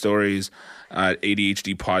with these stories at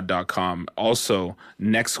ADHDpod.com. Also,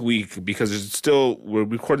 next week, because we'll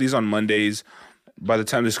record these on Mondays. By the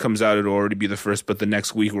time this comes out, it'll already be the first, but the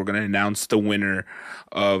next week we're going to announce the winner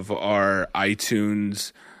of our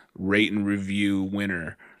iTunes rate and review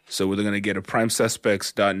winner. So we're going to get a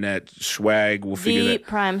primesuspects.net swag. We'll figure that.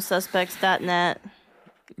 ThePrimeSuspects.net.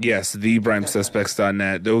 Yes,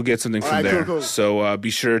 theprimesuspects.net. They'll get something from there. Cool. So be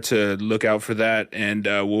sure to look out for that, and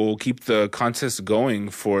we'll keep the contest going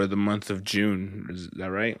for the month of June. Is that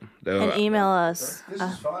right? And email us. This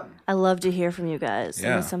is fun. I love to hear from you guys.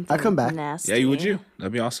 Send me something I come back. nasty. Yeah, would you?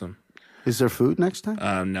 That'd be awesome. Is there food next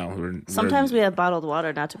time? No. Sometimes we have bottled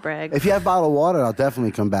water, not to brag. If you have bottled water, I'll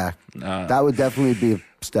definitely come back. That would definitely be a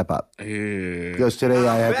step up. Because today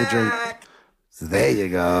I have to drink. So there you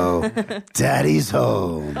go. Daddy's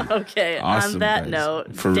home. Okay, Awesome, on that guys.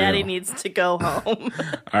 note, For Daddy real. needs to go home.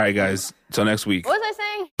 All right, guys. Till next week. What was I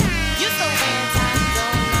saying? You so fantastic,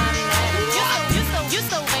 don't matter. You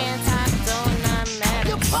so fantastic,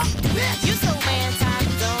 don't matter. You so